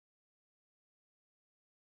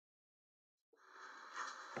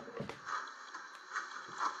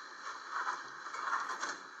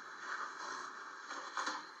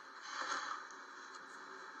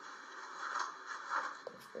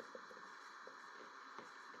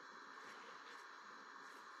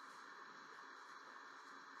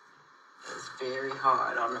 Very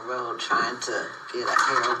hard on the road trying to get a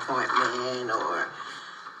hair appointment or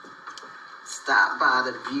stop by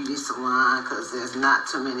the beauty salon because there's not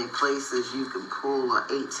too many places you can pull an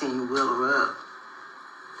 18-wheeler up.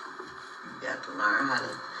 You got to learn how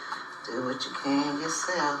to do what you can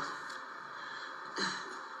yourself.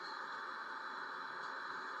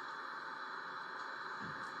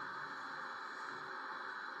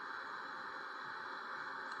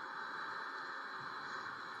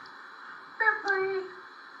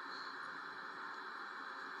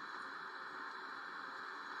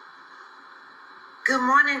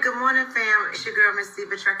 Good morning, fam. It's your girl, Miss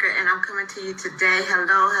Diva Trucker, and I'm coming to you today.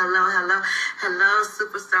 Hello,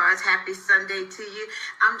 superstars. Happy Sunday to you.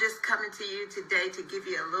 I'm just coming to you today to give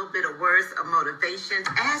you a little bit of words of motivation.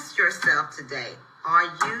 Ask yourself today, are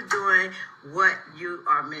you doing what you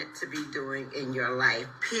are meant to be doing in your life?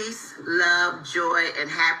 Peace, love, joy, and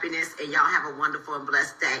happiness, and y'all have a wonderful and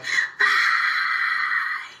blessed day. Bye.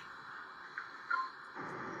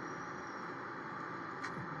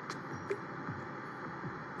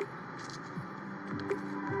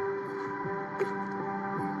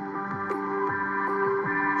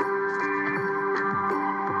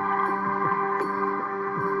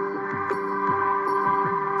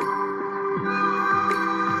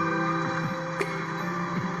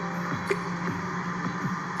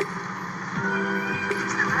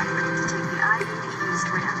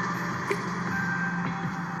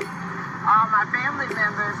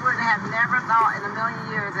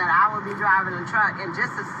 Driving a truck, and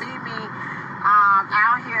just to see me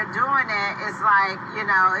out here doing it, it's like, you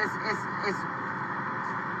know, it's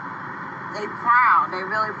they proud, they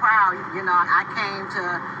really proud. You know, I came to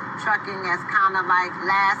trucking as kind of like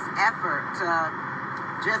last effort to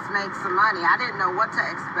just make some money. I didn't know what to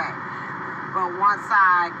expect, but once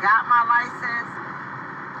I got my license,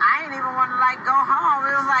 I didn't even want to like go home.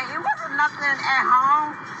 It was like, it wasn't nothing at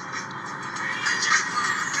home.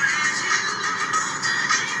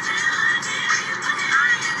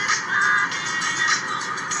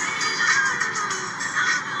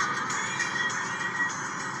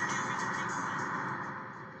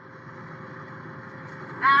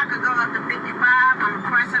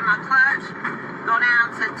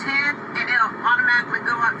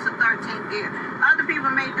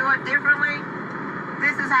 do it differently,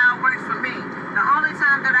 this is how it works for me. The only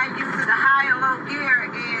time that I use the high or low gear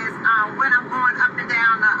is when I'm going up and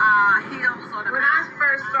down the hills. When I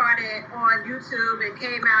first started on YouTube and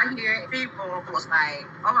came out here, people was like,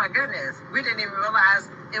 oh my goodness, we didn't even realize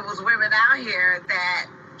it was women out here that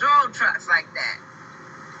drove trucks like that.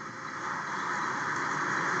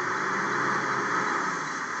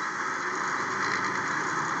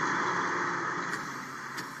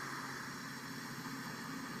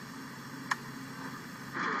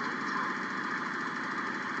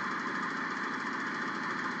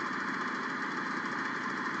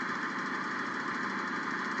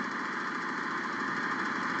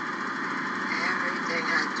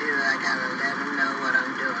 I gotta let them know what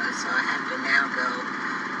I'm doing, so I have to now go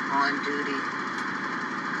on duty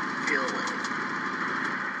fueling.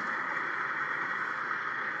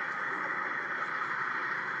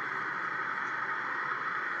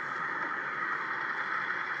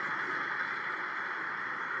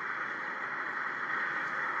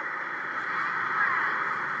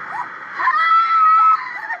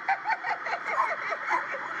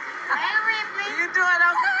 You doing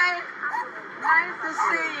okay? Nice to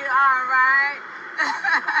see you, all right.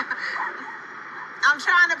 I'm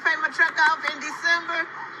trying to pay my truck off in December,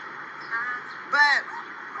 but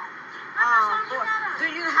do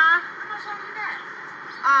you, huh? How much owe you that?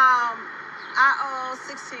 I owe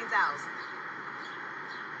 $16,000.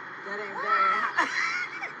 That ain't bad.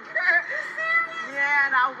 Yeah,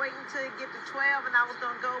 and I was waiting until you get to 12, and I was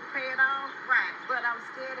gonna go pay it off. Right. But I'm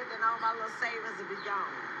scared that then all my little savings will be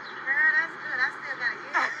gone. Girl, that's good. I still gotta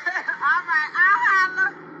get it. All right, I'll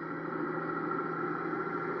holler.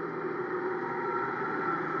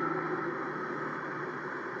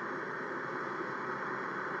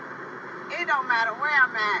 It don't matter where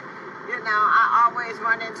I'm at. You know, I always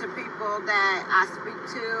run into people that I speak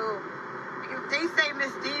to. If they say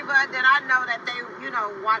Miss Diva, then I know that they,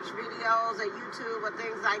 watch videos or YouTube or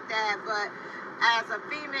things like that. But as a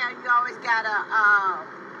female, you always gotta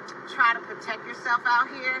try to protect yourself out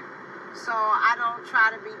here. So I don't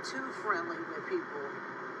try to be too friendly with people.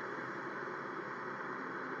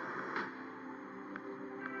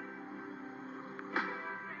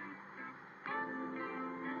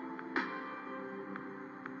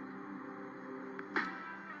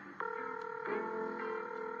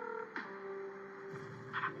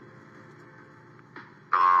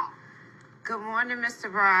 Good morning,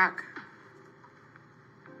 Mr. Brock.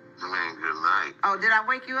 I mean, good night. Oh, did I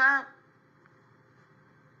wake you up?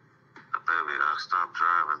 Baby, I stopped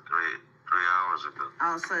driving three hours ago.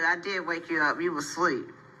 Oh, so I did wake you up. You were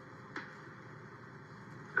asleep.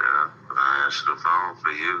 Yeah, but I answered the phone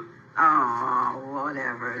for you. Oh,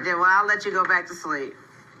 whatever. Then, well, I'll let you go back to sleep.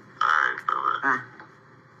 All right, brother. Bye.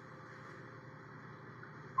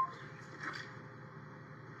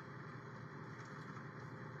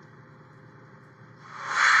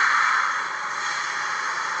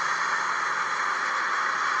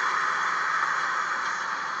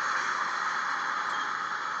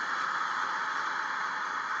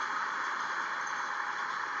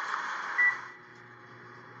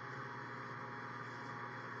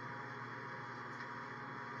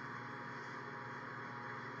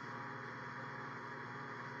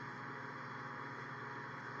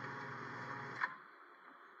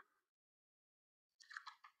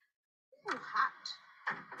 Ooh, hot.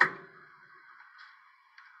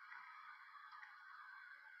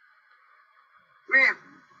 Rick,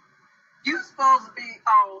 you supposed to be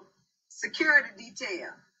on security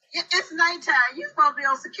detail. It's nighttime. You supposed to be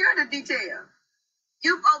on security detail.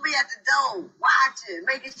 You supposed to be at the door watching,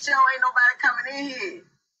 making sure ain't nobody coming in here.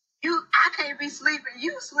 I can't be sleeping.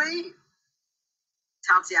 You sleep.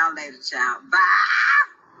 Talk to y'all later, child. Bye.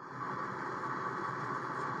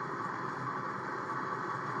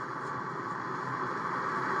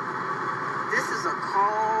 This is a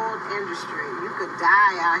cold industry. You could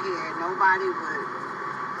die out here. Nobody would.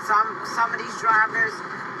 Some of these drivers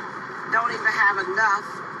don't even have enough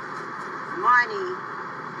money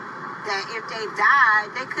that if they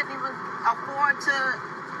died, they couldn't even afford to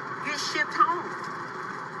get shipped home.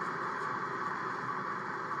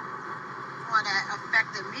 One that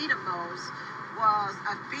affected me the most was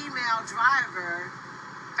a female driver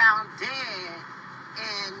found dead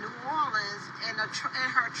in New Orleans in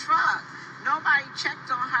her truck. Nobody checked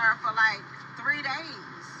on her for like 3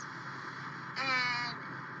 days. And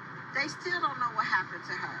they still don't know what happened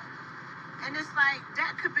to her. And it's like,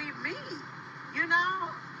 that could be me.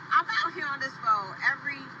 I'm out here on this road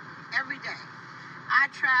every day. I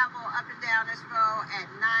travel up and down this road at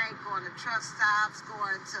night, going to truck stops,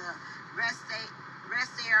 going to rest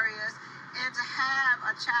areas. And to have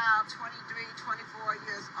a child 23, 24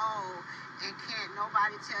 years old and can't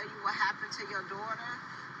nobody tell you what happened to your daughter,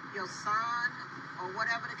 your son, or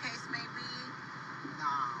whatever the case may be, no.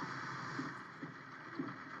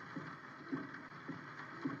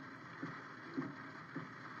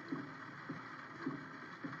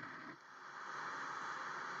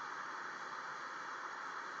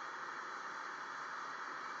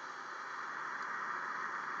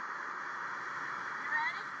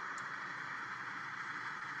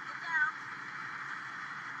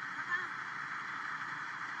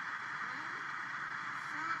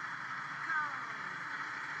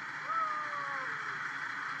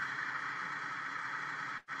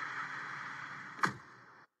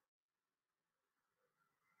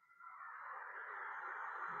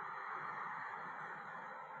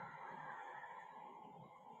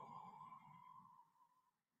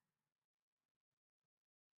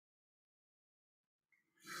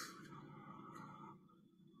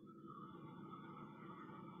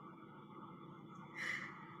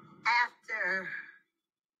 After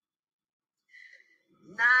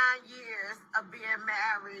 9 years of being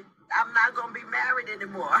married, I'm not going to be married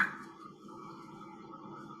anymore.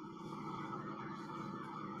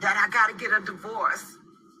 That I got to get a divorce.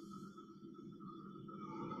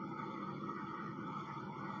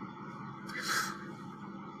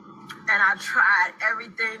 And I tried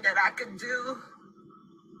everything that I could do.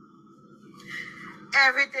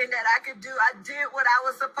 Everything that I could do. I did what I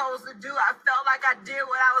was supposed to do. I felt like I did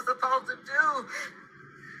what I was supposed to do.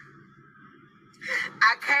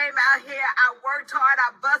 I came out here, I worked hard,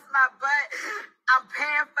 I bust my butt. I'm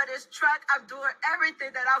paying for this truck. I'm doing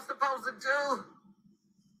everything that I'm supposed to do.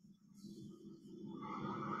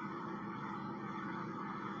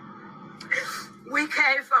 We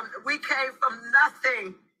came from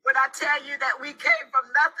nothing. When I tell you that we came from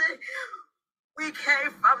nothing, we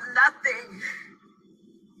came from nothing.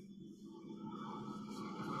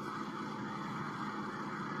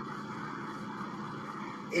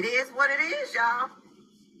 It is what it is, y'all.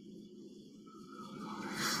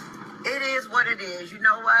 It is what it is. You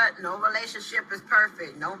know what? No relationship is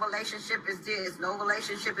perfect. No relationship is this. No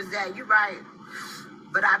relationship is that. You're right.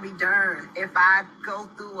 But I be darned if I go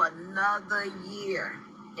through another year.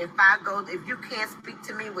 If you can't speak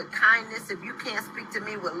to me with kindness, if you can't speak to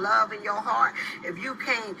me with love in your heart, if you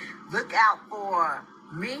can't look out for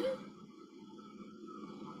me,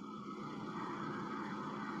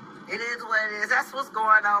 it is what it is. That's what's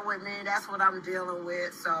going on with me. That's what I'm dealing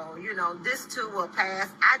with. So, this too will pass.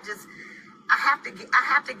 I have to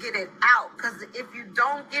get it out, because if you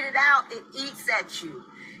don't get it out, it eats at you.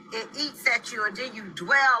 It eats at you, and then you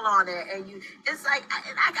dwell on it, and it's like,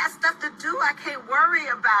 I got stuff to do. I can't worry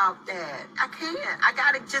about that. I can't. I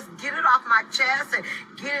got to just get it off my chest and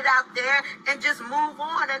get it out there and just move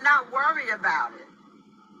on and not worry about it.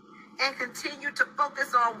 And continue to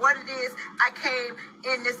focus on what it is I came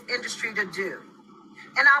in this industry to do.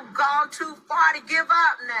 And I've gone too far to give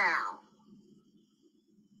up now.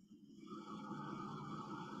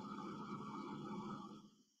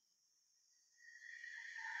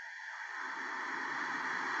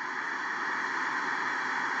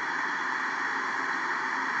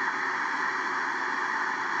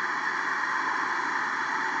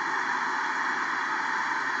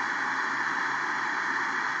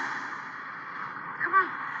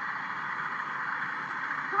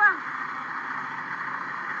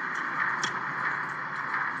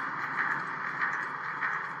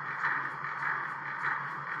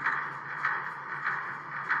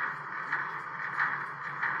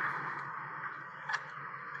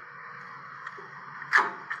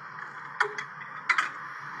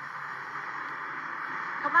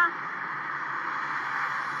 Come on.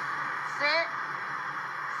 Sit.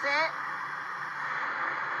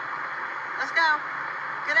 Let's go.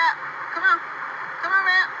 Get up. Come on. Come on,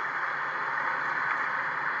 Rep.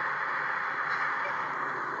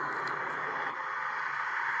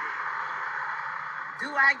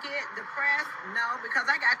 Do I get depressed? No, because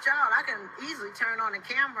I got y'all. I can easily turn on the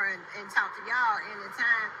camera and talk to y'all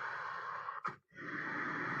anytime.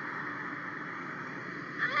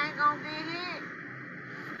 I ain't gonna be here.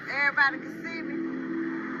 Everybody can see me.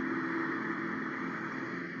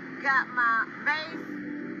 Got my mace.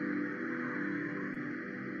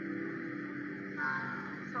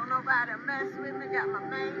 So nobody mess with me. Got my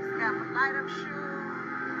mace. Got my light up shoe.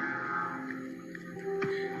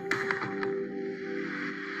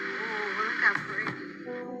 Oh, look how pretty.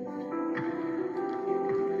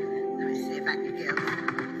 Let me see if I can get one.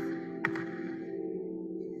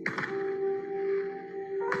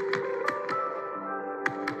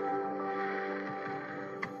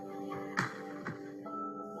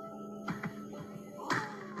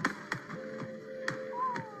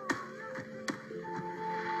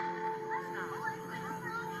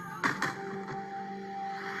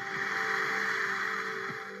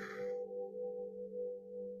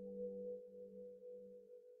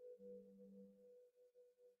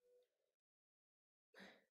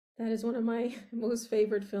 That is one of my most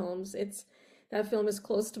favorite films. That film is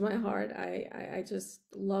close to my heart. I just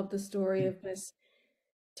love the story of Miss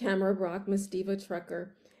Tamara Brock, Miss Diva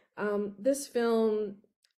Trucker. This film,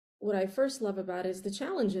 what I first love about it is the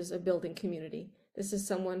challenges of building community. This is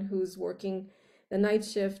someone who's working the night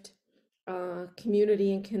shift.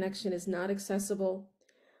 Community and connection is not accessible.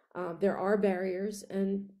 There are barriers,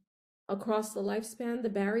 and across the lifespan, the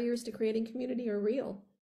barriers to creating community are real.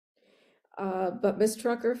 But Miss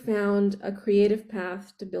Trucker found a creative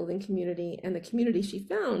path to building community, and the community she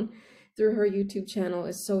found through her YouTube channel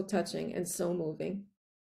is so touching and so moving.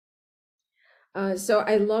 So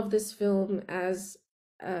I love this film as,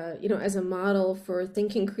 as a model for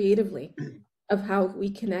thinking creatively of how we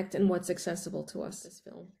connect and what's accessible to us. This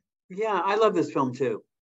film. Yeah, I love this film too.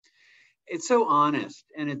 It's so honest,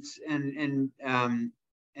 and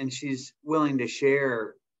and she's willing to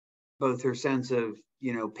share both her sense of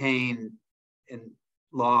pain and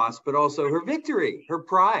loss, but also her victory, her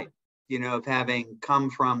pride, of having come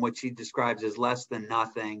from what she describes as less than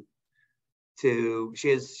nothing to she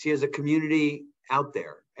has a community out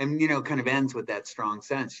there, and kind of ends with that strong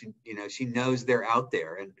sense. She knows they're out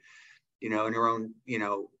there, and in her own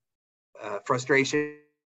frustration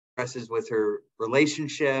with her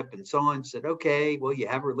relationship and so on, said, okay, well, you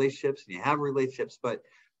have relationships and you have relationships, but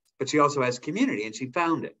she also has community, and she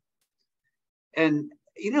found it. And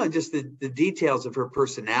just the details of her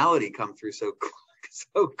personality come through so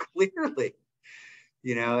clearly,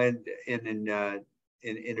 and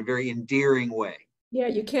in a very endearing way. Yeah,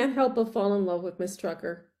 you can't help but fall in love with Miss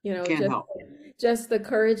Trucker. Can't help. Just the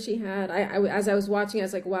courage she had. As I was watching, I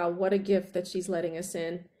was like, wow, what a gift that she's letting us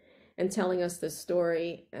in and telling us this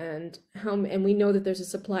story. And we know that there's a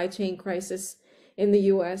supply chain crisis in the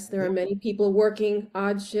US. There are many people working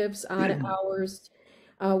odd shifts, odd hours,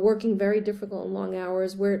 working very difficult and long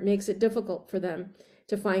hours, where it makes it difficult for them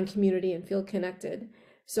to find community and feel connected.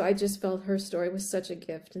 So I just felt her story was such a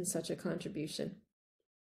gift and such a contribution.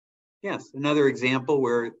 Yes, another example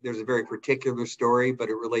where there's a very particular story, but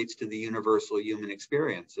it relates to the universal human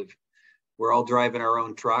experience of we're all driving our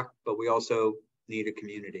own truck, but we also need a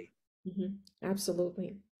community.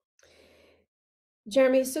 Absolutely.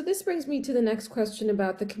 Jeremy, so this brings me to the next question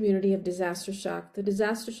about the community of Disastershock. The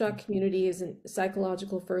Disastershock community is a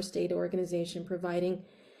psychological first aid organization providing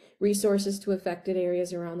resources to affected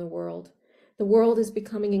areas around the world. The world is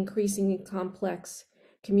becoming increasingly complex.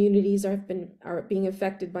 Communities are being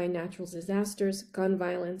affected by natural disasters, gun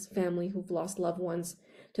violence, family who've lost loved ones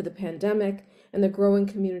to the pandemic, and the growing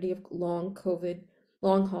community of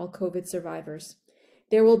long-haul COVID survivors.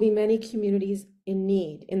 There will be many communities in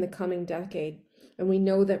need in the coming decade, and we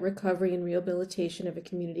know that recovery and rehabilitation of a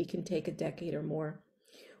community can take a decade or more.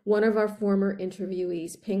 One of our former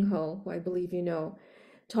interviewees, Ping Ho, who I believe you know,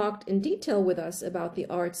 talked in detail with us about the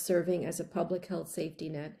arts serving as a public health safety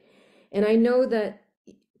net. And I know that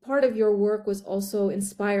part of your work was also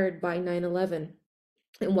inspired by 9/11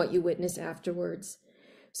 and what you witnessed afterwards.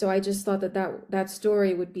 So I just thought that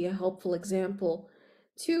story would be a helpful example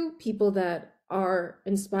to people that are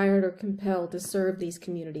inspired or compelled to serve these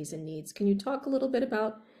communities in needs. Can you talk a little bit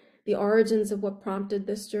about the origins of what prompted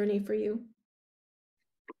this journey for you?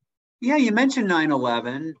 Yeah, you mentioned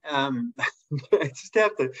 9/11. I just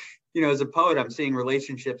have to, as a poet, I'm seeing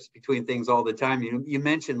relationships between things all the time. You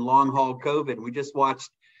mentioned long haul COVID. We just watched,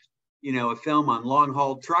 a film on long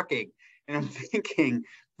haul trucking, and I'm thinking,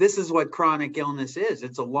 this is what chronic illness is.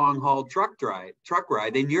 It's a long haul truck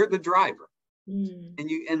ride, and you're the driver.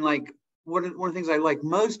 And like one of the things I like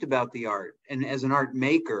most about the art, and as an art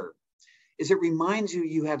maker, is it reminds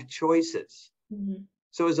you have choices.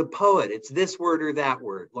 So as a poet, it's this word or that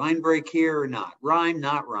word, line break here or not, rhyme,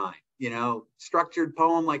 not rhyme, structured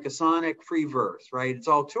poem like a sonnet, free verse, right? It's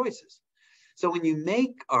all choices. So when you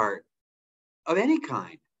make art of any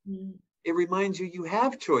kind, it reminds you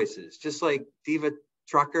have choices, just like Diva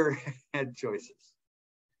Trucker had choices.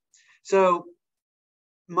 So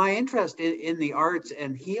my interest in the arts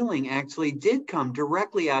and healing actually did come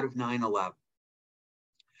directly out of 9/11.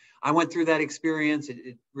 I went through that experience.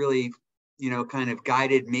 It really, kind of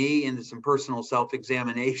guided me into some personal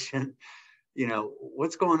self-examination.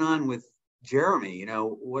 What's going on with Jeremy?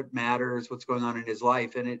 What matters? What's going on in his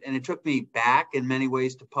life? And it took me back in many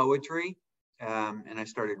ways to poetry. And I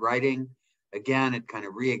started writing. Again, it kind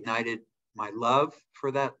of reignited my love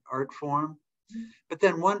for that art form. But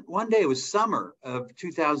then one day, it was summer of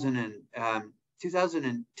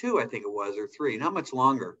 2002, I think it was, or 3, not much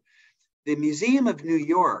longer. The Museum of New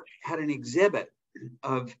York had an exhibit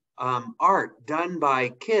of art done by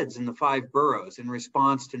kids in the 5 boroughs in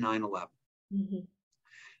response to 9/11.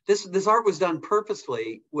 This art was done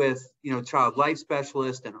purposely with, child life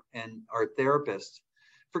specialists and art therapists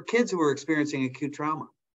for kids who were experiencing acute trauma.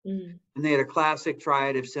 And they had a classic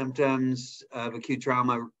triad of symptoms of acute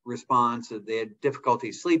trauma response. They had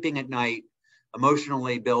difficulty sleeping at night, emotional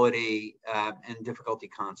lability, and difficulty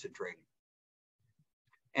concentrating.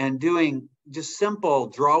 And doing just simple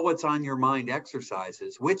draw what's on your mind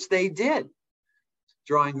exercises, which they did.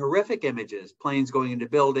 Drawing horrific images, planes going into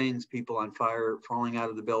buildings, people on fire falling out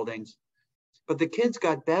of the buildings. But the kids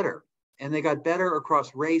got better, and they got better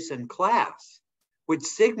across race and class, which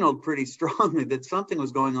signaled pretty strongly that something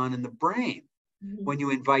was going on in the brain when you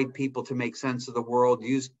invite people to make sense of the world,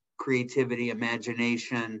 use creativity,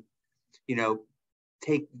 imagination,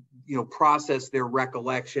 process their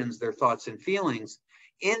recollections, their thoughts and feelings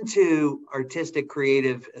into artistic,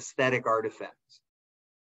 creative, aesthetic artifacts.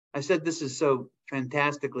 I said, this is so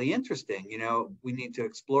fantastically interesting. We need to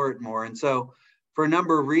explore it more. And so for a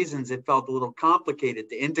number of reasons, it felt a little complicated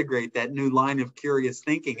to integrate that new line of curious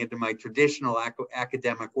thinking into my traditional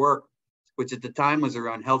academic work, which at the time was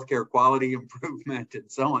around healthcare quality improvement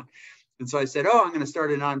and so on. And so I said, I'm going to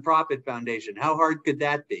start a nonprofit foundation. How hard could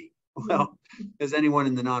that be? Well, as anyone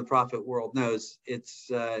in the nonprofit world knows,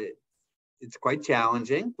 it's quite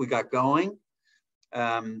challenging. We got going.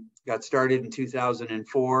 Got started in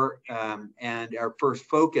 2004, and our first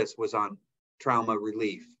focus was on trauma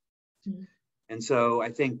relief. And so I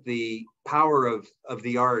think the power of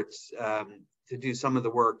the arts to do some of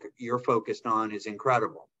the work you're focused on is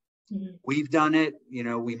incredible. We've done it.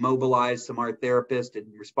 We mobilized some art therapists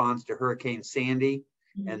in response to Hurricane Sandy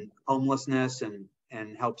and homelessness,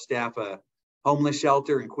 and helped staff a homeless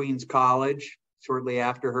shelter in Queens College. Shortly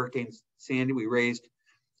after Hurricane Sandy, we raised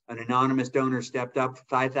an anonymous donor stepped up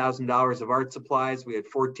 $5,000 of art supplies. We had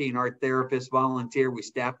 14 art therapists volunteer. We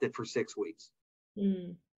staffed it for 6 weeks.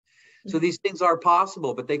 So these things are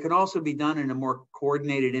possible, but they can also be done in a more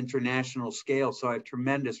coordinated international scale. So I have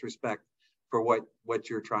tremendous respect for what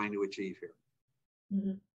you're trying to achieve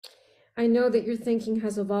here. I know that your thinking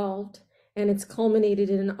has evolved, and it's culminated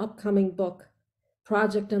in an upcoming book,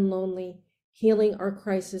 Project UnLonely, Healing Our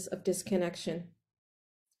Crisis of Disconnection.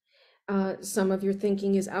 Some of your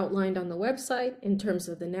thinking is outlined on the website in terms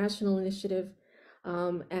of the national initiative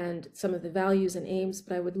and some of the values and aims,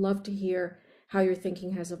 but I would love to hear how your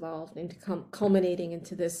thinking has evolved into culminating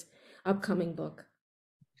into this upcoming book.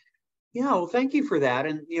 Yeah, well, thank you for that.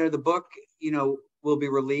 And, the book, will be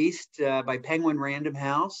released by Penguin Random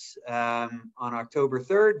House on October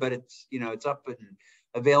 3rd, but it's up and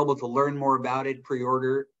available to learn more about it,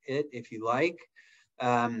 pre-order it if you like.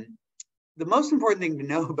 The most important thing to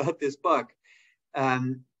know about this book,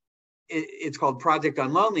 it's called Project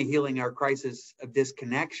UnLonely, Healing Our Crisis of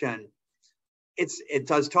Disconnection. It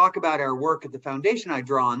does talk about our work at the foundation. I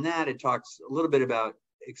draw on that. It talks a little bit about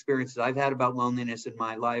experiences I've had about loneliness in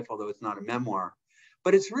my life, although it's not a memoir.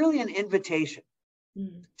 But it's really an invitation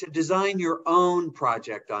to design your own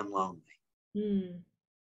Project UnLonely.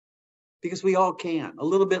 Because we all can. A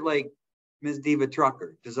little bit like Ms. Diva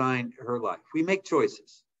Trucker designed her life. We make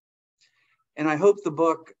choices. And I hope the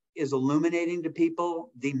book is illuminating to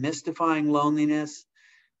people, demystifying loneliness,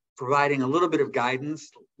 providing a little bit of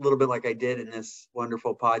guidance, a little bit like I did in this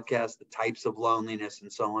wonderful podcast, the types of loneliness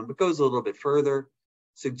and so on, but goes a little bit further,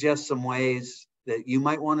 suggests some ways that you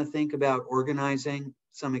might want to think about organizing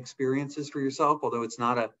some experiences for yourself, although it's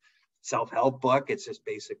not a self-help book, it's just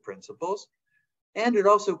basic principles. And it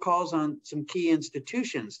also calls on some key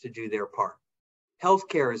institutions to do their part.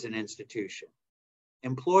 Healthcare is an institution.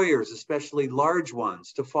 Employers, especially large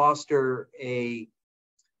ones, to foster a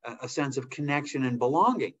sense of connection and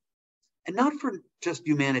belonging. And not for just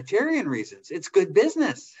humanitarian reasons. It's good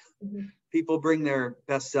business. People bring their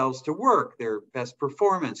best selves to work, their best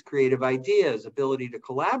performance, creative ideas, ability to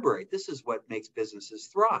collaborate. This is what makes businesses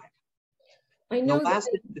thrive. I know the last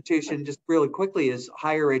institution, just really quickly, is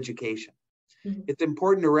higher education. It's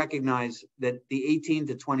important to recognize that the 18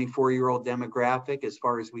 to 24-year-old demographic, as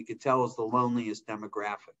far as we could tell, is the loneliest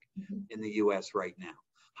demographic in the US right now.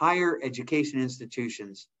 Higher education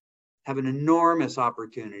institutions have an enormous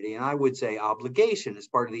opportunity, and I would say obligation as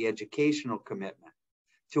part of the educational commitment,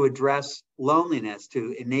 to address loneliness,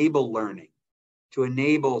 to enable learning, to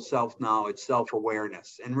enable self-knowledge,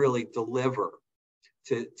 self-awareness, and really deliver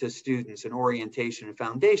to students an orientation and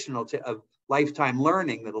foundational of lifetime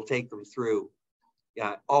learning that'll take them through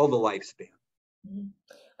all the lifespan.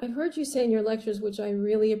 I've heard you say in your lectures, which I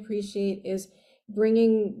really appreciate, is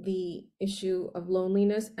bringing the issue of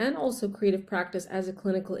loneliness and also creative practice as a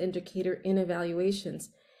clinical indicator in evaluations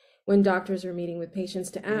when doctors are meeting with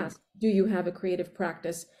patients to ask, do you have a creative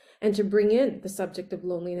practice? and to bring in the subject of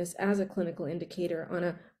loneliness as a clinical indicator on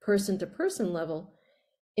a person-to-person level,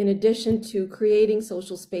 in addition to creating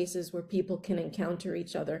social spaces where people can encounter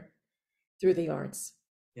each other through the arts.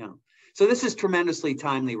 Yeah. So this is tremendously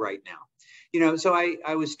timely right now. So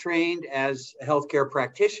I was trained as a healthcare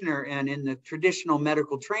practitioner, and in the traditional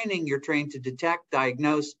medical training, you're trained to detect,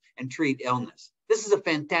 diagnose, and treat illness. This is a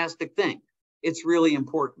fantastic thing. It's really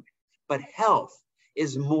important. But health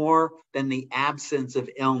is more than the absence of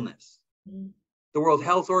illness. Mm-hmm. The World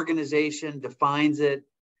Health Organization defines it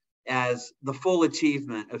as the full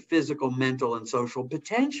achievement of physical, mental, and social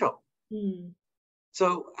potential. Mm.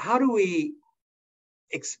 So how do we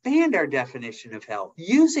expand our definition of health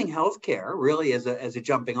using healthcare really as a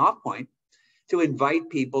jumping off point to invite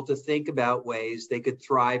people to think about ways they could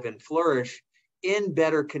thrive and flourish in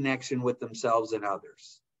better connection with themselves and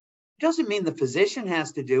others? It doesn't mean the physician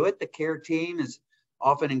has to do it. The care team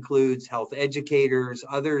often includes health educators,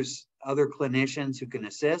 other clinicians who can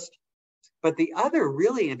assist. But the other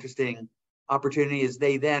really interesting opportunity is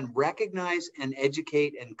they then recognize and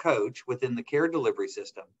educate and coach within the care delivery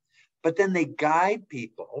system. But then they guide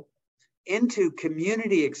people into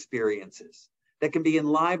community experiences that can be in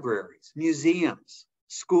libraries, museums,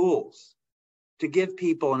 schools, to give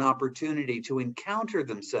people an opportunity to encounter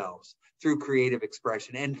themselves through creative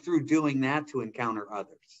expression, and through doing that to encounter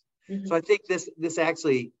others. Mm-hmm. So I think this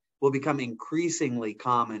actually will become increasingly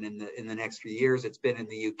common in the next few years. It's been in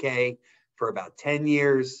the UK for about 10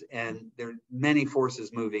 years, and there are many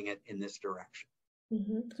forces moving it in this direction.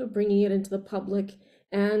 Mm-hmm. So bringing it into the public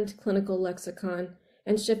and clinical lexicon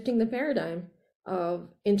and shifting the paradigm of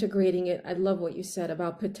integrating it. I love what you said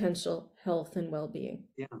about potential health and well-being.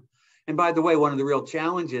 Yeah. And by the way, one of the real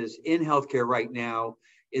challenges in healthcare right now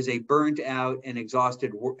is a burnt out and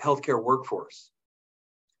exhausted healthcare workforce.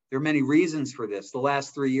 There are many reasons for this. The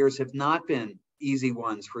last 3 years have not been easy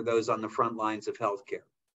ones for those on the front lines of healthcare.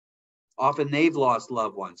 Often they've lost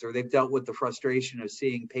loved ones, or they've dealt with the frustration of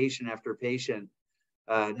seeing patient after patient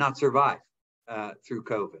not survive through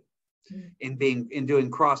COVID, in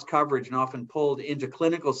doing cross coverage, and often pulled into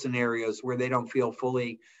clinical scenarios where they don't feel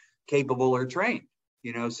fully capable or trained.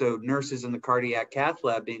 So nurses in the cardiac cath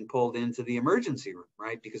lab being pulled into the emergency room,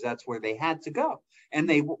 right? Because that's where they had to go, and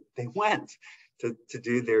they went to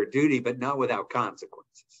do their duty, but not without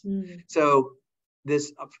consequences. Mm-hmm. So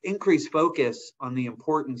this increased focus on the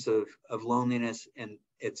importance of loneliness and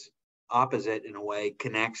its opposite, in a way,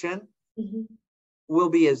 connection, mm-hmm. will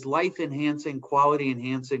be as life-enhancing,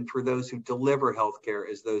 quality-enhancing for those who deliver healthcare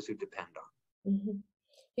as those who depend on. Mm-hmm.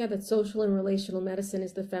 Yeah, that social and relational medicine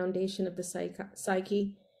is the foundation of the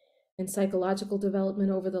psyche and psychological development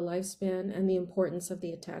over the lifespan, and the importance of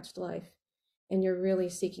the attached life. And you're really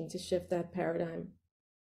seeking to shift that paradigm.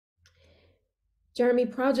 Jeremy,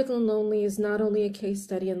 Project UnLonely is not only a case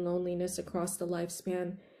study in loneliness across the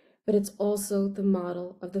lifespan, but it's also the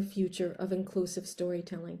model of the future of inclusive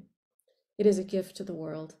storytelling. It is a gift to the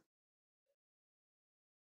world.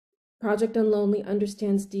 Project UnLonely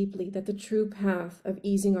understands deeply that the true path of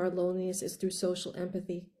easing our loneliness is through social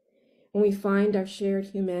empathy, when we find our shared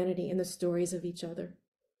humanity in the stories of each other.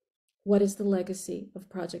 What is the legacy of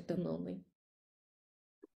Project UnLonely?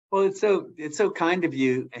 Well, it's so kind of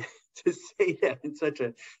you to say that in such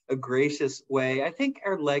a gracious way. I think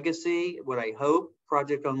our legacy, what I hope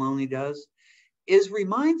Project UnLonely does, is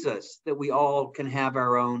reminds us that we all can have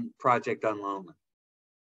our own Project UnLonely.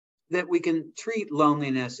 That we can treat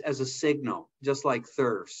loneliness as a signal, just like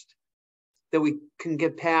thirst. That we can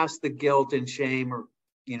get past the guilt and shame, or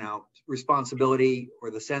responsibility,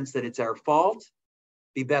 or the sense that it's our fault,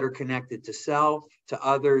 be better connected to self, to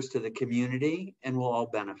others, to the community, and we'll all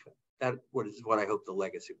benefit. That is what I hope the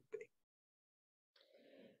legacy would be.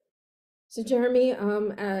 So Jeremy,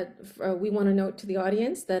 we want to note to the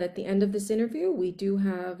audience that at the end of this interview, we do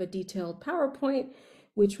have a detailed PowerPoint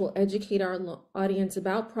which will educate our audience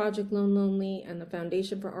about Project UnLonely and the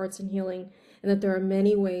Foundation for Arts and Healing, and that there are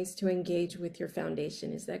many ways to engage with your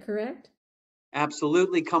foundation. Is that correct?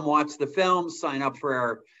 Absolutely. Come watch the films, sign up for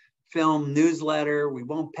our film newsletter. We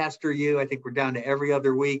won't pester you. I think we're down to every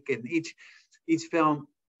other week, and each film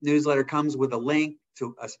newsletter comes with a link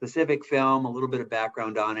to a specific film, a little bit of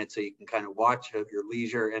background on it, so you can kind of watch at your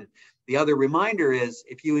leisure. And the other reminder is,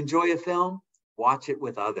 if you enjoy a film, watch it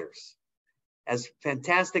with others. As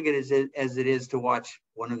fantastic as it is to watch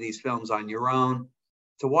one of these films on your own,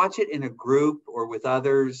 to watch it in a group or with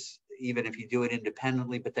others, even if you do it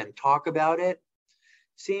independently, but then talk about it,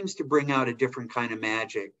 seems to bring out a different kind of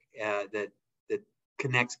magic that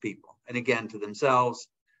connects people, and again, to themselves,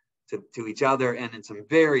 to each other, and in some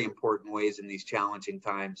very important ways in these challenging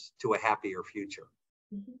times, to a happier future.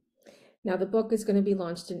 Mm-hmm. Now, the book is going to be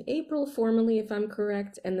launched in April formally, if I'm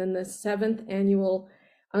correct, and then the 7th annual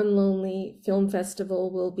UnLonely Film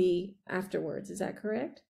Festival will be afterwards. Is that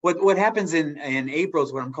correct? What happens in April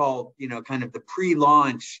is what I'm called, kind of the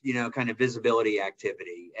pre-launch, kind of visibility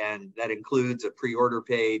activity. And that includes a pre-order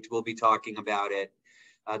page. We'll be talking about it.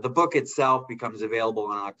 The book itself becomes available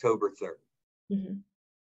on October 3rd. Mm-hmm.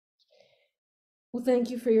 Well, thank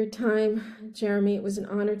you for your time, Jeremy. It was an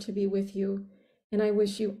honor to be with you. And I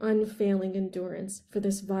wish you unfailing endurance for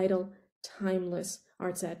this vital, timeless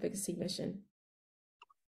arts advocacy mission.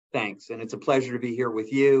 Thanks. And it's a pleasure to be here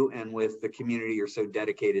with you and with the community you're so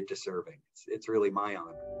dedicated to serving. It's really my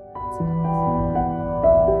honor.